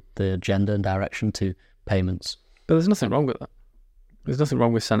and the agenda and direction to payments. But there's nothing wrong with that. There's nothing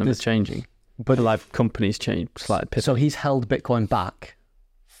wrong with sentiment changing. But like companies change slightly. So he's held Bitcoin back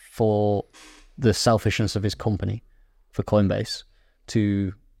for the selfishness of his company, for Coinbase,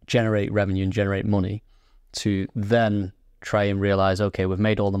 to generate revenue and generate money, to then try and realize, okay, we've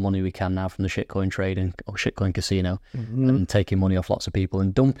made all the money we can now from the shitcoin trading or shitcoin casino and taking money off lots of people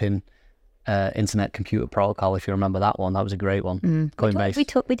and dumping Internet Computer Protocol, if you remember that one. That was a great one. Coinbase.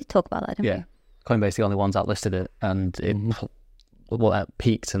 We did talk about that, didn't we? Coinbase the only ones that listed it, and it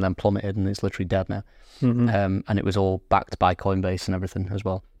peaked and then plummeted, and it's literally dead now. And it was all backed by Coinbase and everything as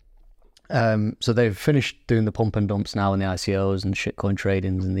well. So they've finished doing the pump and dumps now in the ICOs and shitcoin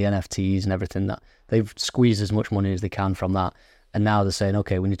tradings and the NFTs and everything. That they've squeezed as much money as they can from that. And now they're saying,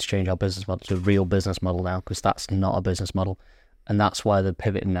 okay, we need to change our business model to a real business model now, because that's not a business model. And that's why they're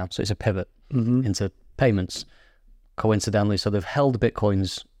pivoting now. So it's a pivot into payments, coincidentally. So they've held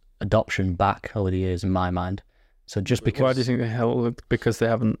Bitcoin's adoption back over the years, in my mind. So just because... Why do you think they held it? Because they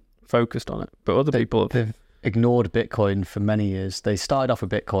haven't focused on it. But other people have... They've ignored Bitcoin for many years. They started off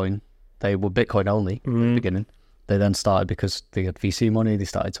with Bitcoin. They were Bitcoin only at the beginning. They then started, because they had VC money, they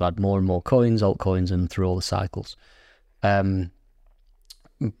started to add more and more coins, altcoins, and through all the cycles.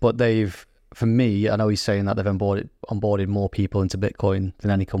 But they've, for me, I know he's saying that they've onboarded more people into Bitcoin than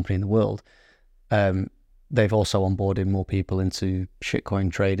any company in the world. They've also onboarded more people into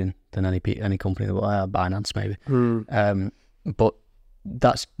shitcoin trading than any company in the world, Binance maybe. But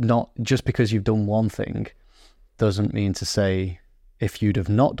that's not, just because you've done one thing doesn't mean to say, if you'd have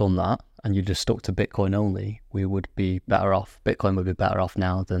not done that and you just stuck to Bitcoin only, we would be better off. Bitcoin would be better off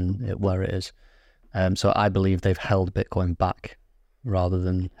now than where it is. So I believe they've held Bitcoin back rather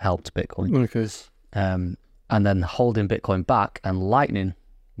than helped Bitcoin. Okay. And then holding Bitcoin back and Lightning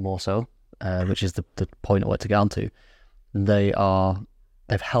more so, which is the point I want to get onto. They've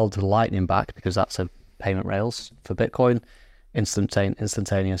held Lightning back because that's a payment rails for Bitcoin,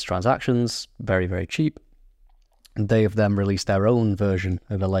 instantaneous transactions, very, very cheap. They have then released their own version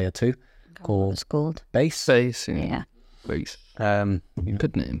of a layer 2 called Base. Base, Yeah. Base.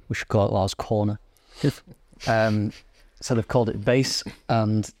 Good name. We should call it Lars Corner. So they've called it Base,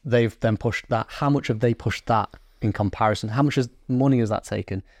 and they've then pushed that. How much have they pushed that in comparison? How much money has that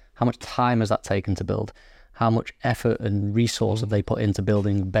taken? How much time has that taken to build? How much effort and resource have they put into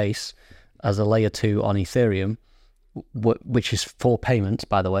building Base as a layer 2 on Ethereum, which is for payments,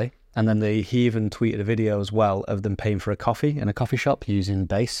 by the way? And then he even tweeted a video as well of them paying for a coffee in a coffee shop using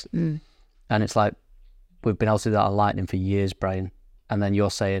Base. And it's like, we've been able to do that on Lightning for years, Brian. And then you're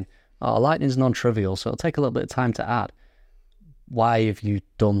saying, oh, Lightning's non-trivial, so it'll take a little bit of time to add. Why have you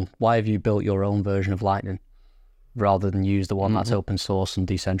built your own version of Lightning rather than use the one that's open source and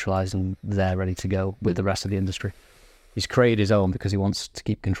decentralized and there ready to go with the rest of the industry? He's created his own because he wants to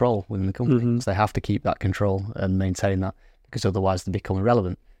keep control within the company. So they have to keep that control and maintain that, because otherwise they become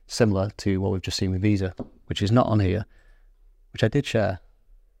irrelevant. Similar to what we've just seen with Visa, which is not on here, which I did share,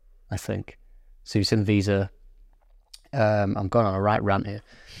 I think. So you've seen Visa. I'm going on a right rant here.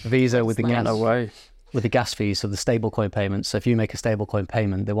 Visa with the gas fees, so the stablecoin payments. So if you make a stablecoin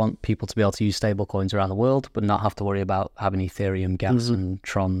payment, they want people to be able to use stablecoins around the world, but not have to worry about having Ethereum, gas, and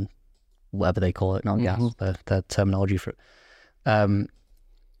Tron, whatever they call it, not gas, their terminology for it.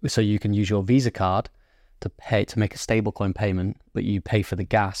 So you can use your Visa card to make a stablecoin payment, but you pay for the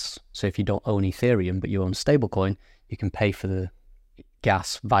gas. So if you don't own Ethereum, but you own stablecoin, you can pay for the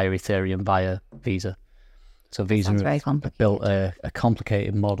gas via Ethereum, via Visa. So Visa built a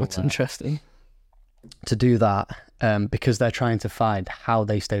complicated model. That's interesting. To do that, because they're trying to find how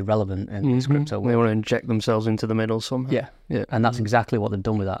they stay relevant in this crypto world. They want to inject themselves into the middle somehow. Yeah. And that's exactly what they've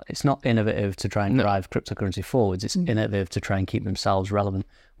done with that. It's not innovative to try and drive cryptocurrency forwards. It's innovative to try and keep themselves relevant,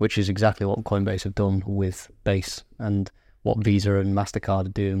 which is exactly what Coinbase have done with Base, and what Visa and MasterCard are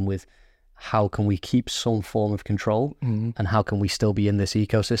doing with how can we keep some form of control and how can we still be in this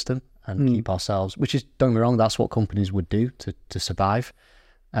ecosystem and keep ourselves, which is, don't get me wrong, that's what companies would do to survive.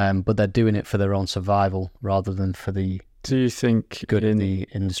 But they're doing it for their own survival rather than for the Do you think good in the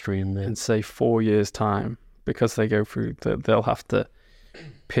industry and in say 4 years' time, because they go through they'll have to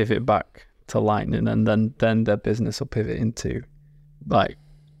pivot back to Lightning, and then their business will pivot into like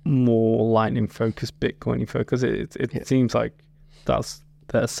more Lightning focused, Bitcoin focused. It seems like that's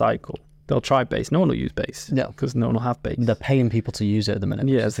their cycle. They'll try Base. No one will use Base. Yeah, because no one will have Base. They're paying people to use it at the minute.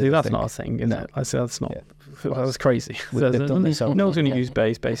 Yeah, see, that's not a thing, is it? I say that's not. That's crazy. No one's going to use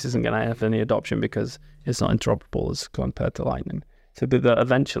Base. Base isn't going to have any adoption because it's not interoperable as compared to Lightning. So, but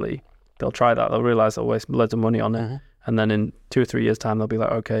eventually they'll try that. They'll realize they'll waste loads of money on it, and then in 2 or 3 years' time they'll be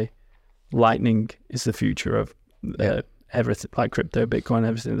like, okay, Lightning is the future of everything, like crypto, Bitcoin,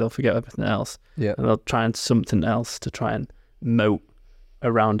 everything. They'll forget everything else, and they'll try and something else to try and moat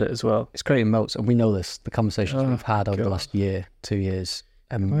around it as well. It's creating moats, and we know this. The conversations we've had over the last year, 2 years,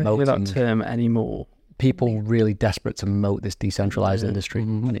 and I don't hear that term anymore. People really desperate to moat this decentralized industry,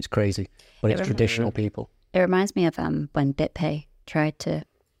 and it's crazy. But it's traditional people. It reminds me of when BitPay tried to,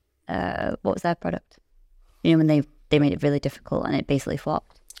 what was their product? You know, when they made it really difficult and it basically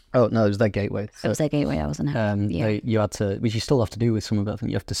flopped. Oh no, it was their gateway. It was their gateway, wasn't it? You had to, which you still have to do with some of it. I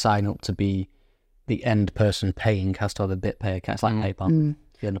think you have to sign up to be the end person paying has to have a BitPay account. It's like PayPal.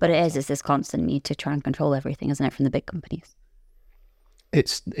 But it's this constant need to try and control everything, isn't it, from the big companies?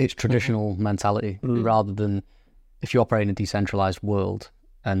 It's traditional mentality rather than if you operate in a decentralized world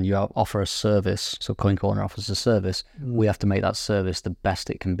and you offer a service. So CoinCorner offers a service. We have to make that service the best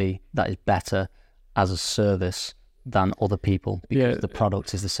it can be. That is better as a service than other people because the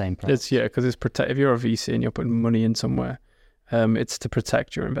product is the same price. Because it's if you're a VC and you're putting money in somewhere, it's to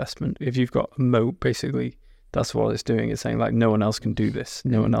protect your investment. If you've got a moat, basically, that's what it's doing. It's saying like no one else can do this.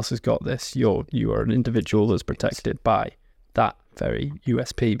 No one else has got this. You are an individual that's protected by that very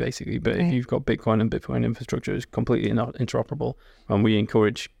USP, basically. But if you've got Bitcoin and Bitcoin infrastructure is completely not interoperable, and we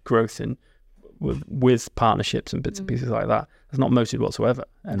encourage growth in with partnerships and bits and pieces like that, it's not moated whatsoever.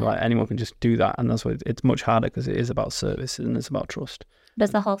 And like anyone can just do that, and that's why it's much harder because it is about service and it's about trust. But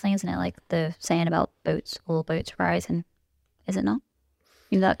it's the whole thing, isn't it? Like the saying about boats, all boats rising, is it not?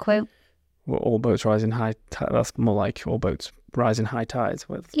 You know that quote? Well, all boats rise in high tide. That's more like all boats rise in high tides.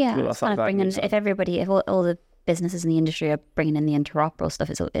 Well, It's kind of bringing, if all the businesses in the industry are bringing in the interoperable stuff,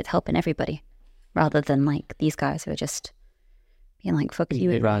 it's helping everybody, rather than like these guys who are just being like, fuck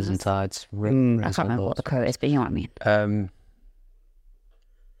you. Rising tides. I can't remember what the quote is, but you know what I mean.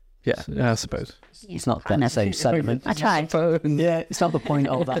 I suppose. It's not the same sentiment. I tried. Yeah, it's not the point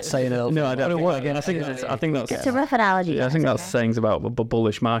of that saying. No, I don't work. I think that's. It's a rough analogy. Yeah, I think that's sayings about a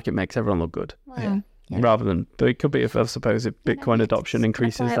bullish market makes everyone look good. Well, Rather than, but it could be if I suppose if Bitcoin adoption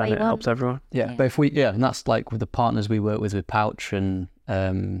increases, then it helps everyone. Yeah, but and that's like with the partners we work with Pouch and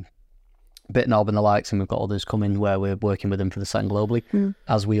BitNob and the likes, and we've got others coming where we're working with them for the same globally.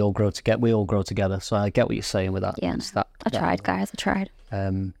 As we all grow together, we all grow together. So I get what you're saying with that. Yeah, I tried, guys. I tried.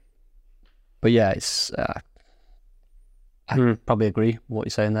 But yeah, it's. I probably agree with what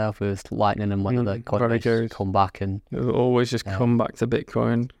you're saying there with Lightning and whether the Coinbase come back and it'll always just come back to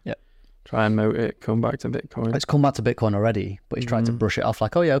Bitcoin. Yeah. Try and moat it, come back to Bitcoin. It's come back to Bitcoin already, but he's tried to brush it off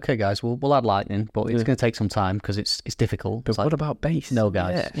like, oh yeah, okay guys, we'll add Lightning, but it's going to take some time because it's difficult. But what about Base? No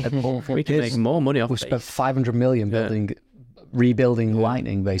guys, we can make more money off We've Base. spent $500 million rebuilding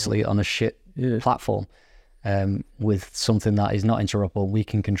Lightning basically on a shit platform. With something that is not interoperable, we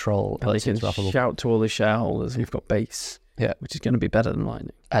can control. But you can shout to all the shareholders, we've got Base, which is going to be better than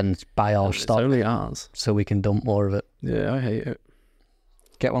Lightning, and buy our stock. It's only ours, so we can dump more of it. Yeah, I hate it.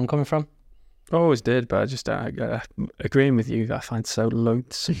 Get one coming from? I always did, but I just agreeing with you, I find so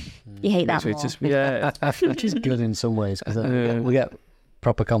loadsome. You hate that more. Which is good in some ways because we get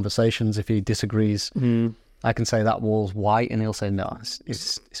proper conversations. If he disagrees, I can say that wall's white, and he'll say no,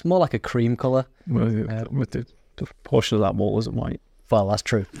 it's more like a cream colour. Well, with the portion of that wall isn't white. Well, that's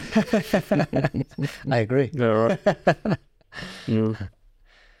true. I agree. Yeah,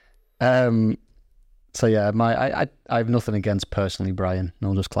 right. So yeah, I have nothing against personally Brian.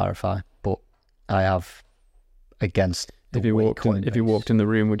 I'll just clarify, but I have against. If you walked in the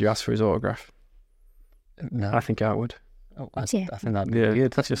room, would you ask for his autograph? No, I think I would. I think that'd be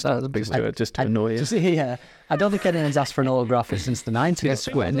weird. That's just to annoy you. Yeah, I don't think anyone's asked for an autograph since the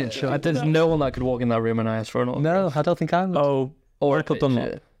 90s. There's no one that could walk in that room and ask for an autograph. No, I don't think I would. Oh, Oracle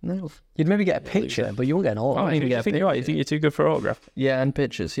Dunlop. No, you'd maybe get a picture, but you won't get an autograph. You think you're too good for autograph? Yeah, and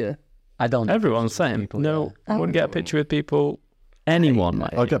pictures. Yeah, I don't. Everyone's saying no. I wouldn't get a picture with people. Anyone.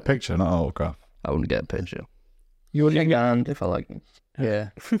 I'll get a picture, not an autograph. I wouldn't get a picture. You wouldn't get hand if I like them. Yeah.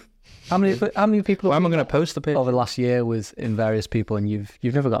 How many people? Why am I going to post the picture over the last year in various people, and you've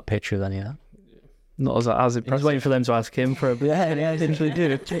never got a picture of any of that? Not as impressive. I was waiting for them to ask him for a. Yeah, I literally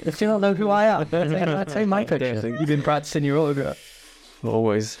do. If you don't know who I am, I'd say my picture. You've been practicing your autograph.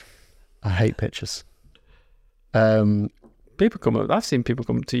 Always. I hate pictures. People come up. I've seen people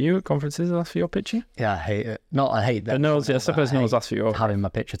come to you at conferences and ask for your picture. Yeah, I hate it. I hate that. I suppose no one's asked for your autograph. Having my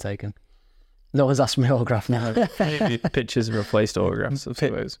picture taken. No one's asked for my autograph now. Maybe pictures have replaced autographs, I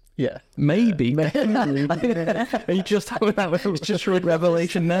suppose. Yeah. Maybe. Are you just having that? It's just a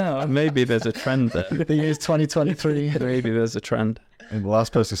revelation now. Maybe there's a trend there. The year's 2023. Maybe there's a trend. And the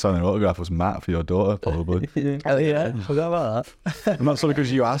last person to sign an autograph was Matt for your daughter, probably. Oh yeah, forgot about that. And that's only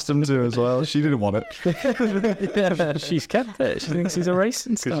because you asked him to as well. She didn't want it. She's kept it. She thinks he's a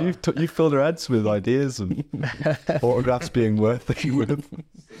racing star. Because you've filled her heads with ideas and autographs being worth the worth.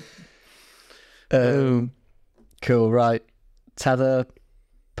 Cool, right. Tether.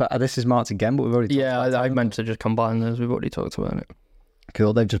 But this is marked again, but we've already talked about I meant to just combine those. We've already talked about it.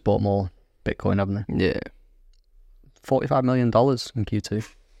 Cool, they've just bought more Bitcoin, haven't they? Yeah. $45 million in Q2.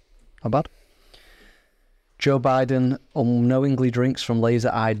 Not bad. Joe Biden unknowingly drinks from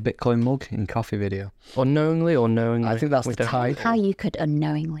laser-eyed Bitcoin mug in coffee video. Unknowingly or knowingly? I think that's the type. How you could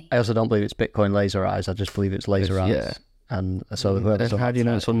unknowingly. I also don't believe it's Bitcoin laser eyes. I just believe it's laser eyes. Yeah. And so whoever's And done how do you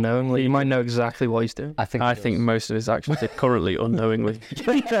know it's unknowingly? You might know exactly what he's doing. I think most of his actions are currently unknowingly.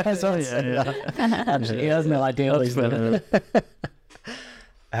 Actually, he has no idea what he's doing.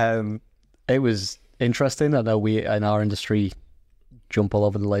 It was interesting. I know we in our industry jump all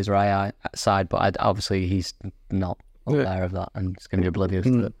over the laser AI side, but obviously he's not aware of that, and it's going to be oblivious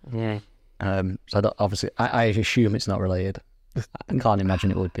to it. Yeah. So I don't, obviously, I assume it's not related. I can't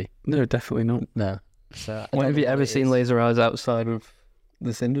imagine it would be. No, definitely not. No. So When have you ever seen laser eyes outside of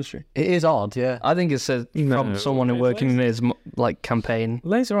this industry? It is odd, yeah. I think it's from someone working in his campaign.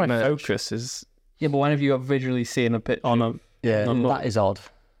 Laser eye merch. focus is Yeah, but when have you visually seen a picture? on a. Yeah, No, that is odd.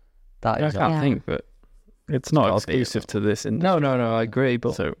 That I is can't odd. think, but it's not exclusive to this. No, I agree,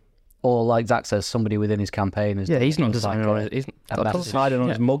 but So Or like Zach says, somebody within his campaign is. yeah, he's not it's designing like on it. He's a not massive- deciding on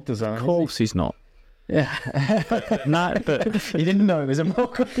his mug design. of course he's not. Yeah. But He didn't know it was a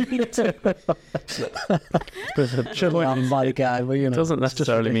mug. I'm my guy, but you it know. doesn't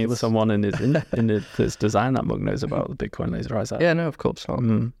necessarily mean someone that's designed that mug knows about the Bitcoin laser eyes. Yeah, no, of course not.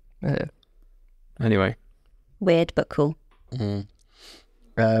 Mm. Yeah. Anyway, Weird but cool.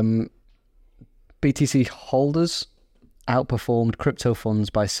 BTC holders outperformed crypto funds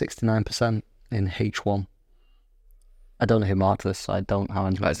by 69% in H1. I don't know who marked this, so I don't have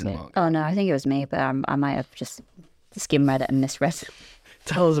anything to say. Oh no, I think it was me, but I might have just skim read it and misread.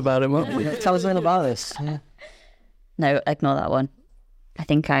 Tell us about it, Mark. Tell us a little about this. Yeah. No, ignore that one. I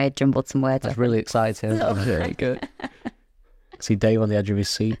think I jumbled some words. That's up. really exciting. Very good. See Dave on the edge of his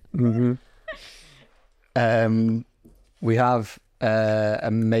seat. mm-hmm. We have a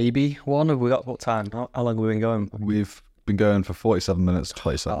maybe one. Have we got what time? How long have we been going? We've been going for 47 minutes,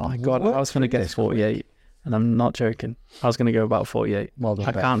 27. Oh my god, I was going to guess 48, and I'm not joking. I was going to go about 48. Well done,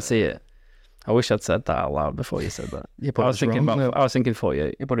 I Ben. can't see it. I wish I'd said that out loud before you said that. Yeah, but I was thinking about. I was thinking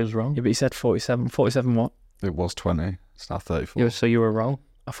 48. Yeah, but it was wrong. Yeah, but you said 47. 47 what? It was 20. It's now 34. Yeah, so you were wrong.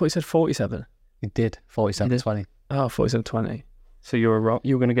 I thought you said 47. You did 47-20. Oh, 47-20. So you were wrong.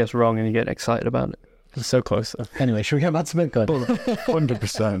 You were going to guess wrong and you get excited about it. It's so close though. Anyway, should we get back to Bitcoin?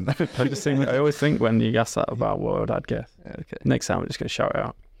 100%. I always think when you ask that about what I'd guess. Okay. Next time I'm just going to shout it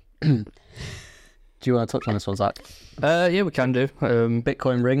out. Do you want to touch on this one, Zach? Yeah, we can do.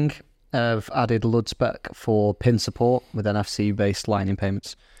 Bitcoin Ring have added LUD spec for PIN support with NFC-based Lightning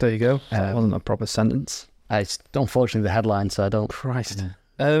payments. There you go. That wasn't a proper sentence. It's unfortunately the headline, so I don't. Christ.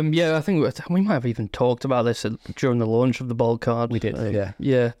 Yeah, I think we might have even talked about this during the launch of the Bold card. We did, yeah.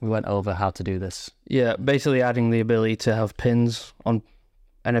 Yeah. We went over how to do this. Yeah, basically adding the ability to have pins on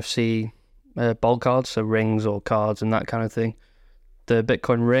NFC Bold cards, so rings or cards and that kind of thing. The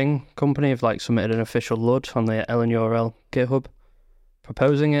Bitcoin Ring company have submitted an official LUD on the LNURL GitHub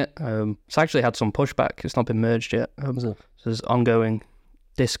proposing it. It's actually had some pushback. It's not been merged yet. So there's ongoing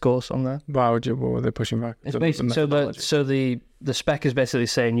discourse on there. What were they pushing back? It's basically the spec is basically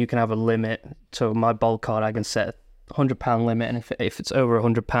saying you can have a limit. So my Bold card, I can set a £100 limit, and if it's over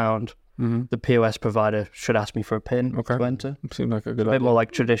 £100, the POS provider should ask me for a PIN to enter. Seemed like a good A bit idea. more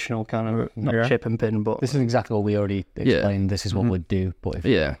like traditional kind of not chip and PIN, but This is exactly what we already explained. This is what we'd do. But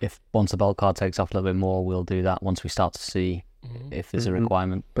if once the Bolt card takes off a little bit more, we'll do that once we start to see if there's a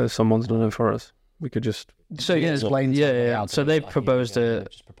requirement. But if someone's done it for us, we could just. So explain. So they've proposed a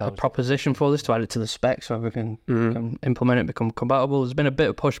proposition for this to add it to the spec, so we can implement it, become compatible. There's been a bit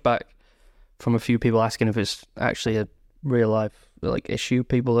of pushback from a few people asking if it's actually a real life issue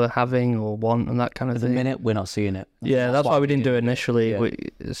people are having or want and that kind of At the thing. minute, we're not seeing it. Yeah, that's why we didn't do it initially.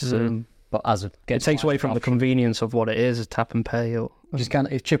 Yeah. But as it It takes away from the convenience of what it is tap and pay. Or just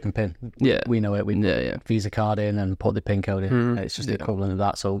it's chip and pin. Yeah. We know it. We yeah. Visa card in and put the PIN code in. It's just the equivalent of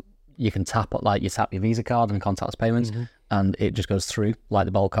that. So you can tap you tap your Visa card and contactless payments, and it just goes through like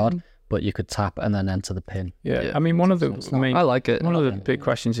the Bolt card. But you could tap and then enter the PIN. Yeah. I mean, one of the I like it. One of the big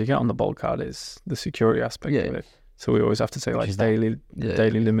questions you get on the Bolt card is the security aspect of it. So we always have to say daily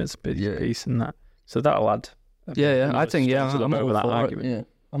limits, piece, and that. So that'll add. I think I'm all that for argument. it. Yeah,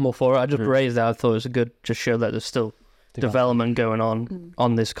 I'm all for it. I just raised that. I thought it was a good just show that there's still development going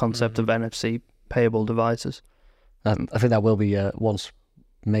on this concept of NFC payable devices. I think that will be once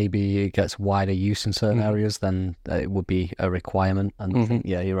maybe it gets wider use in certain areas, then it would be a requirement. And I think,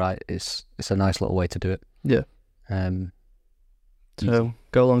 you're right. It's a nice little way to do it. Yeah. So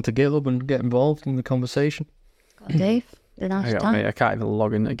go along to GitHub and get involved in the conversation. Dave, the last time. I can't even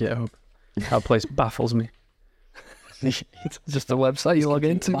log in to GitHub. That place baffles me. It's just a website you log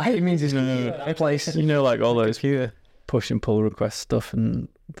into. It means it's a place. You know, all those push and pull request stuff, and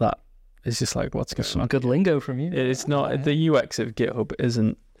that is just what's going Some on. good lingo from you. It's not the UX of GitHub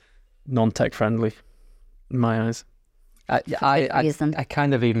isn't non-tech friendly in my eyes. reason. I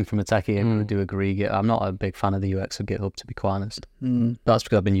kind of, even from a techie, do agree. I'm not a big fan of the UX of GitHub, to be quite honest. That's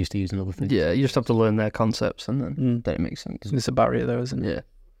because I've been used to using other things. Yeah, you just have to learn their concepts, and then that makes sense. It's a barrier, though, isn't it?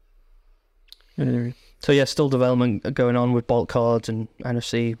 Yeah. Anyway. So yeah, still development going on with bolt cards and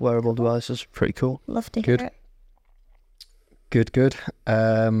NFC wearable devices. Pretty cool. Love to hear Good. it. Good.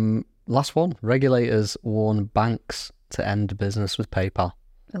 Last one. Regulators warn banks to end business with PayPal.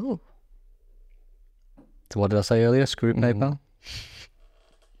 Oh, So what did I say earlier? Screw PayPal?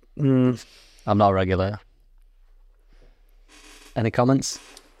 Mm. I'm not a regulator. Any comments?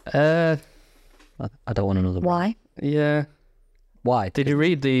 I don't want another one. why? Yeah. Why? Did you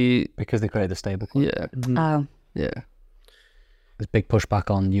read the? Because they created the stablecoin. Yeah. Oh, Yeah. There's big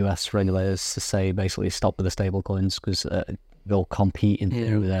pushback on US regulators to say basically stop with the stablecoins because they'll compete in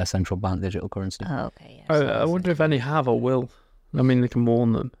theory with their central bank digital currency. oh, okay. Yeah. I wonder if any have or will. I mean, they can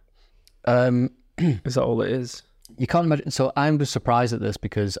warn them. Is that all it is? You can't imagine. So I'm just surprised at this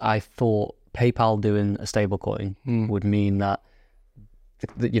because I thought PayPal doing a stablecoin would mean that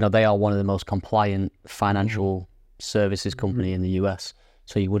they are one of the most compliant financial services company in the US.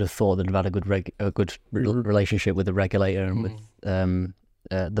 So you would have thought they'd have had a good relationship with the regulator and with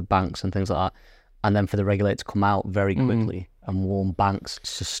the banks and things like that. And then for the regulator to come out very quickly and warn banks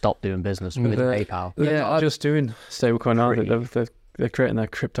to stop doing business with PayPal. They're not just doing stablecoin, are they? They're creating their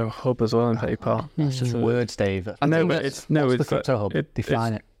crypto hub as well in PayPal. It's just words, Dave. I know, but it's the crypto hub.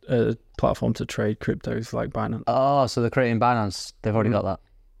 Define it. A platform to trade cryptos like Binance. Oh, so they're creating Binance. They've already got that.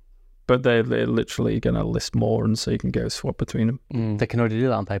 But they're literally going to list more, and so you can go swap between them. They can already do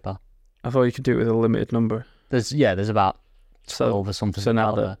that on PayPal. I thought you could do it with a limited number. There's about 12 or something. So now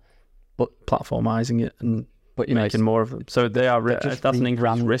out they're there. platformizing it and But making more of them. So they are just that's an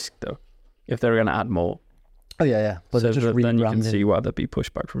increased rebrand- risk though. If they're going to add more, Oh yeah. But so they're just then you can rebranding. see why there'd be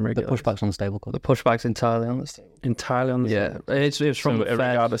pushback from The regulators. pushbacks on the stablecoin. The pushback's entirely on this. Entirely on the Yeah, it's from the Fed.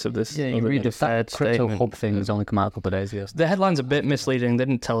 regardless of this. Yeah, you other read thing. the Fed That crypto statement. hub thing has only come out a couple of days ago. The headline's a bit misleading. They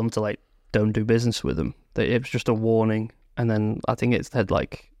didn't tell them to don't do business with them. It was just a warning, and then I think it said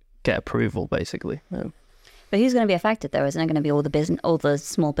get approval basically. Yeah. But who's going to be affected though? Isn't it going to be all the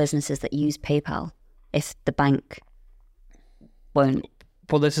small businesses that use PayPal if the bank won't?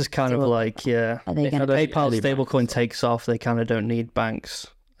 Well, this is kind of Are they If going I to? don't- PayPal any stablecoin takes off. They kind of don't need banks.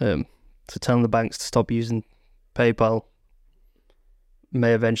 So telling the banks to stop using PayPal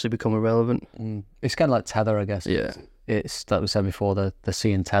may eventually become irrelevant. It's kind of like Tether, I guess. Yeah. It's like we said before, they're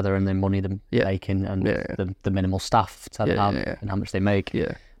seeing Tether and the money they're making and the minimal staff Tether have and how much they make.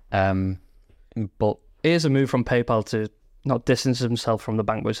 Yeah. But Here's a move from PayPal to not distance themselves from the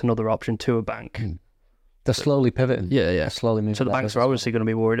bank, but it's another option to a bank. they're slowly pivoting. Yeah. They're slowly moving. So the banks are obviously going to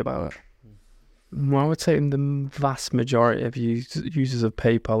be worried about it. Well, I would say the vast majority of users of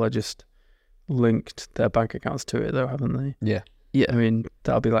PayPal are just linked their bank accounts to it, though, haven't they? Yeah. Yeah. I mean,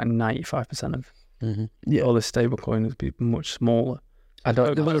 that'll be like 95% of all the stablecoin would be much smaller. I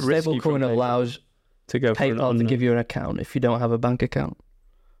don't. The risky from stablecoin PayPal allows to go for PayPal to give you an account if you don't have a bank account.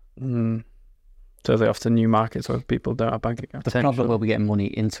 So they're often new markets where people don't have bank accounts. The problem will be getting money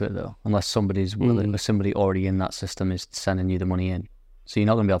into it though, unless somebody's willing, unless somebody already in that system is sending you the money in. So you're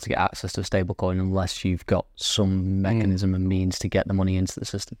not going to be able to get access to a stablecoin unless you've got some mechanism and means to get the money into the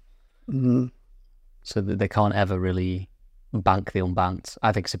system. So that they can't ever really bank the unbanked.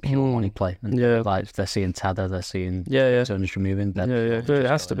 I think it's a pure money play. And like if they're seeing Tether, they're seeing Zoners removing. It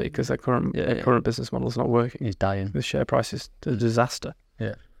has to be because their current business model is not working. He's dying. The share price is a disaster.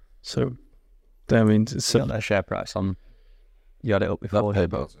 Yeah. So, I mean, It's got their share price on. You had it up before.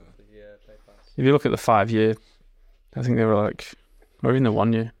 PayPal. if you look at the 5 year, I think they were or in the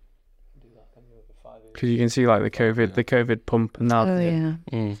 1 year. Because you can see the COVID pump and now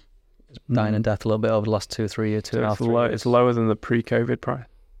It's dying a death a little bit over the last 2 or 3 years, it's lower than the pre-COVID price.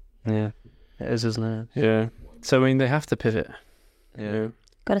 Yeah, it is, isn't it? Yeah. So I mean, they have to pivot. Yeah.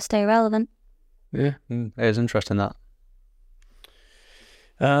 Got to stay relevant. Yeah. It is interesting that.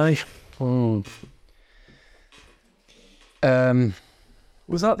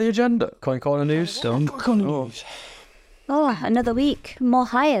 Was that the agenda? CoinCorner news done. Oh, another week. More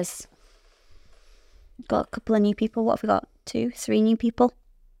hires. Got a couple of new people. What have we got? 2, 3 new people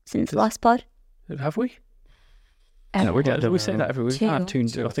since the last pod. Have we? Yeah, we say that every week. Two. I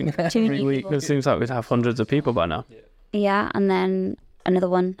think Two every new week. people. It seems like we'd have hundreds of people by now. Yeah, and then another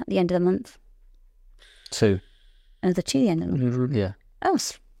one at the end of the month. 2. Another 2 at the end of the month. Yeah. Oh,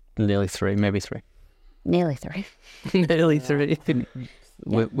 Nearly 3, maybe 3. nearly 3. Nearly 3.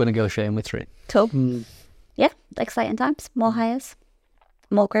 We're negotiating with 3. Cool. Yeah, exciting times. More hires.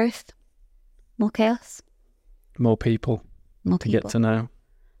 More growth. More chaos. More people More to people. get to know.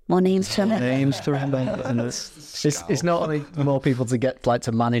 More names to remember. Names to remember. And It's not only more people to get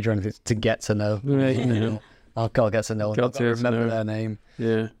to manage or anything, it's to get to know. I've got to get to know them. I've got to remember their name.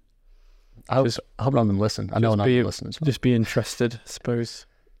 Yeah. I hope none of them listen. I know none of them listen as well. Just be interested, I suppose.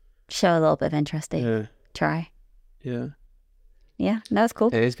 Show a little bit of interest. Yeah. Try. Yeah. Yeah, that was cool.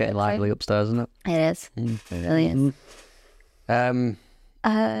 It is getting lively upstairs, isn't it? It is. It really is. Um,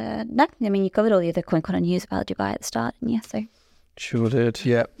 No, I mean, you covered all the other CoinCorner news about Dubai at the start, didn't you? So. Sure did.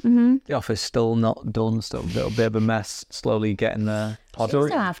 yeah. Mm-hmm. The office still not done. Still a little bit of a mess. Slowly getting there. Still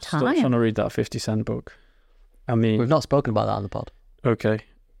have Still time. trying to read that 50 Cent book. I mean, We've not spoken about that on the pod. okay.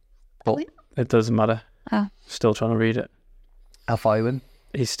 But It doesn't matter. Oh. Still trying to read it. how far are you in?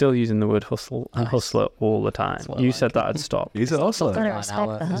 He's still using the word hustle and hustler all the time. what I You like. said that I'd stop. He's also Gotta An respect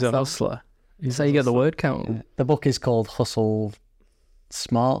hour. the He's a hustle. hustler. So you get the word count. The book is called Hustle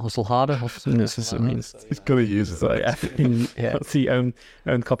Smart, Hustle Harder. Hustle This is what it means. he's gonna use it. So, yeah. Yeah. What's he own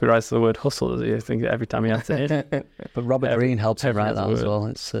copyrights to the word hustle, does he? I think every time he adds it in. But Robert Greene helps him write every that as word.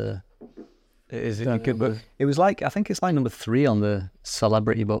 well. It is a good book. It was like, I think it's like number 3 on the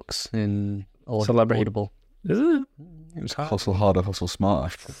celebrity books in Celebrity. Audible. Is it? It was hard. Hustle harder, hustle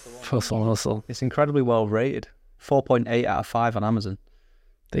smarter. Hustle. It's incredibly well rated. 4.8 out of 5 on Amazon.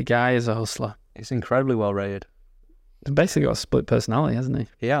 The guy is a hustler. It's incredibly well rated. He's basically got a split personality, hasn't he?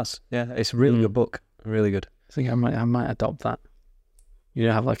 He has. Yeah, it's a really good book. Really good. I think I might adopt that. You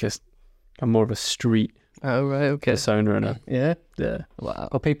know, have like a more of a street Oh, right, okay. persona and a Yeah. Wow.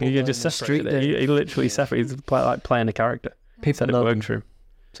 Well, people you just separate it. He literally separates. He's like playing a character. people Said it know worked him,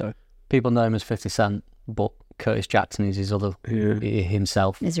 for him. people know him as 50 Cent, but Curtis Jackson is his other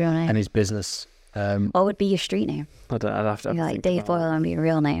himself His real name. and his business. What would be your street name? I'd have to. You'd be like think Dave about Boyle and be your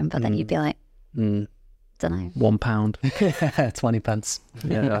real name, but then you'd be like, it. don't know. £1. 20 pence.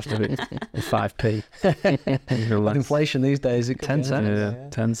 Yeah, it'd have to be 5p. With Less. inflation these days, it could 10 be- cents. Yeah,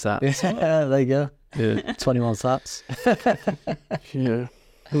 10 sats. Yeah, there you go. Yeah, 21 sats. yeah.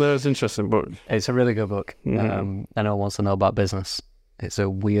 Well, that was interesting, but It's a really good book. Mhm. Anyone wants to know about business, it's a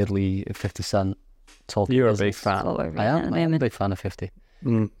weirdly 50 Cent talking you're a business. big fan. What we're reading I at am. the I'm a moment. big fan of 50.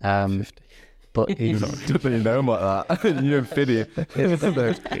 50. But he's Don't you know him like that? You don't fit him.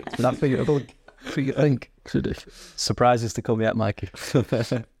 not for you think. Surprises to come yet, Mikey.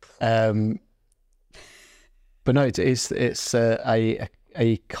 But no, it's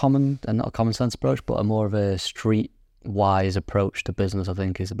a common and not a common sense approach, but a more of a street wise approach to business. I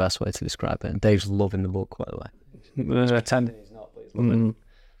think is the best way to describe it. And Dave's loving the book, by the way. Pretending he's not, but he's loving it.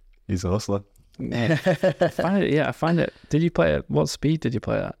 He's a hustler. I find it. Did you play it? What speed did you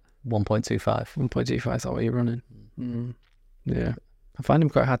play at? 1.25. 1.25. Is that what you're running? Yeah. I find him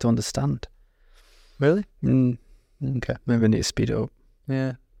quite hard to understand. Really? Okay. Maybe I need to speed it up.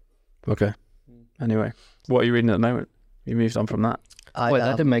 Yeah. Okay. Anyway, what are you reading at the moment? You moved on from that. Wait,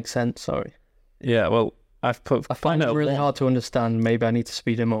 that didn't make sense. Sorry. Yeah. Well, I find it really hard to understand. Maybe I need to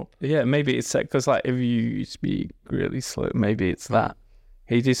speed him up. Yeah, maybe it's because like if you speak really slow, maybe it's that.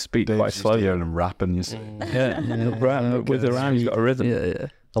 He just speak Dave's quite just slowly. hearing him rapping. You see. Yeah, with the rhyme, he's got a rhythm. Yeah.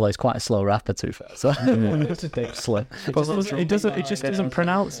 Although he's quite a slow rapper, too fair. So Dave's slow. It doesn't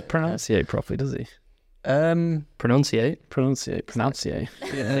pronunciate properly, does he? Pronunciate. Pronunciate.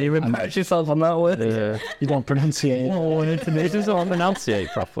 Yeah, you embarrass yourself on that word. Yeah. You don't pronunciate it. It doesn't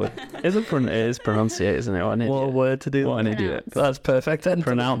pronunciate properly. It is pronunciate, isn't it? What an What a idiot. word to do. What an idiot. That's perfect. Then.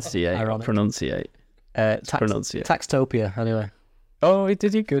 Pronunciate. Ironic. Pronunciate. Pronunciate. Taxtopia, anyway. Oh,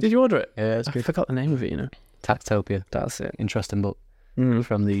 did you order it? Yeah, it's I good. forgot the name of it, you know. Taxtopia. That's it. Interesting book. Mm.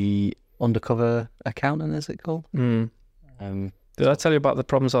 From the Undercover Accountant, is it called? Mm. Did I tell you about the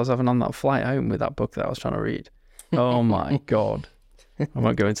problems I was having on that flight home with that book that I was trying to read? Oh my God. I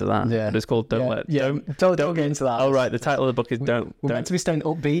won't go into that. Yeah. But it's called Don't Don't get into that. Oh right, the title of the book is We're meant to be staying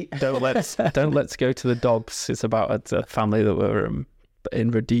upbeat. Don't Let's Go to the Dogs. It's about a family that were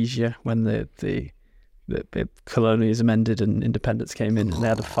in Rhodesia when the colonialism ended and independence came in, and they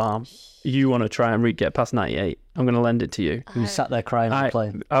had a farm. You want to try and get past 98? I'm going to lend it to you. You sat there crying on the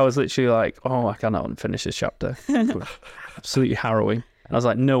plane. I was literally like, oh, I cannot finish this chapter. Absolutely harrowing. And I was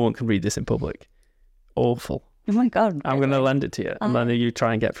like, no one can read this in public. Awful. Oh my God. I'm going to lend it to you. And then you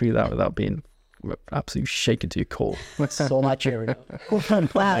try and get through that without being absolutely shaken to your core. So much cheering.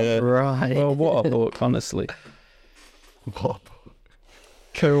 Wow. Right. Well, what a book, honestly. What?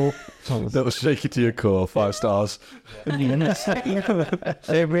 Cool. That was shaky to your core. 5 stars.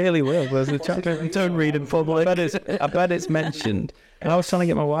 It really will. There's a chapter. Don't read in public. I bet it's mentioned. And I was trying to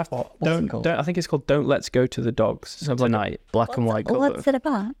get my wife. Don't. I think it's called "Don't Let's Go to the Dogs" tonight. Black and white cover. What's it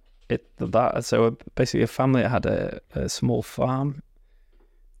about? So basically, a family that had a small farm.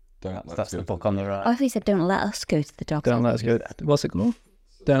 That's the book on the right. Oh, I thought you said don't let us go to the dogs. Don't let us go. What's it called?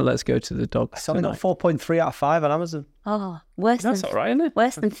 Don't let's go to the dogs. It's only got 4.3 out of 5 on Amazon. Oh, worse That's than all right, isn't it?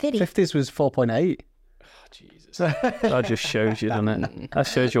 worse than 50. 50s was 4.8. That just shows you, doesn't it? That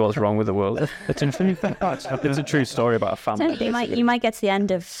shows you what's wrong with the world. It's a true story about a family. You might get to the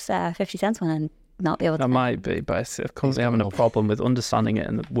end of 50 cents one and not be able to. That might be, but I'm currently having a problem with understanding it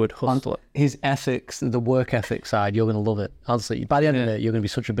and the word hustle. His ethics, the work ethic side, you're going to love it. Honestly, by the end of it, you're going to be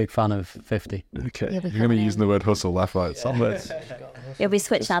such a big fan of 50. Okay. You're going to be using the word hustle left, right, somewhere. You'll be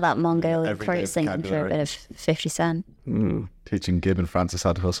switching out that Mongolian Everyday processing for a vocabulary. bit of 50 cent. Teaching Gib and Francis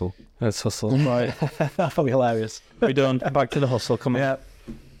how to hustle. Let's hustle. Right. That'll be hilarious. We're done. Back to the hustle. Come on. Yeah.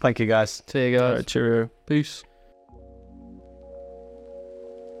 Thank you, guys. See you guys. Cheerio. Peace.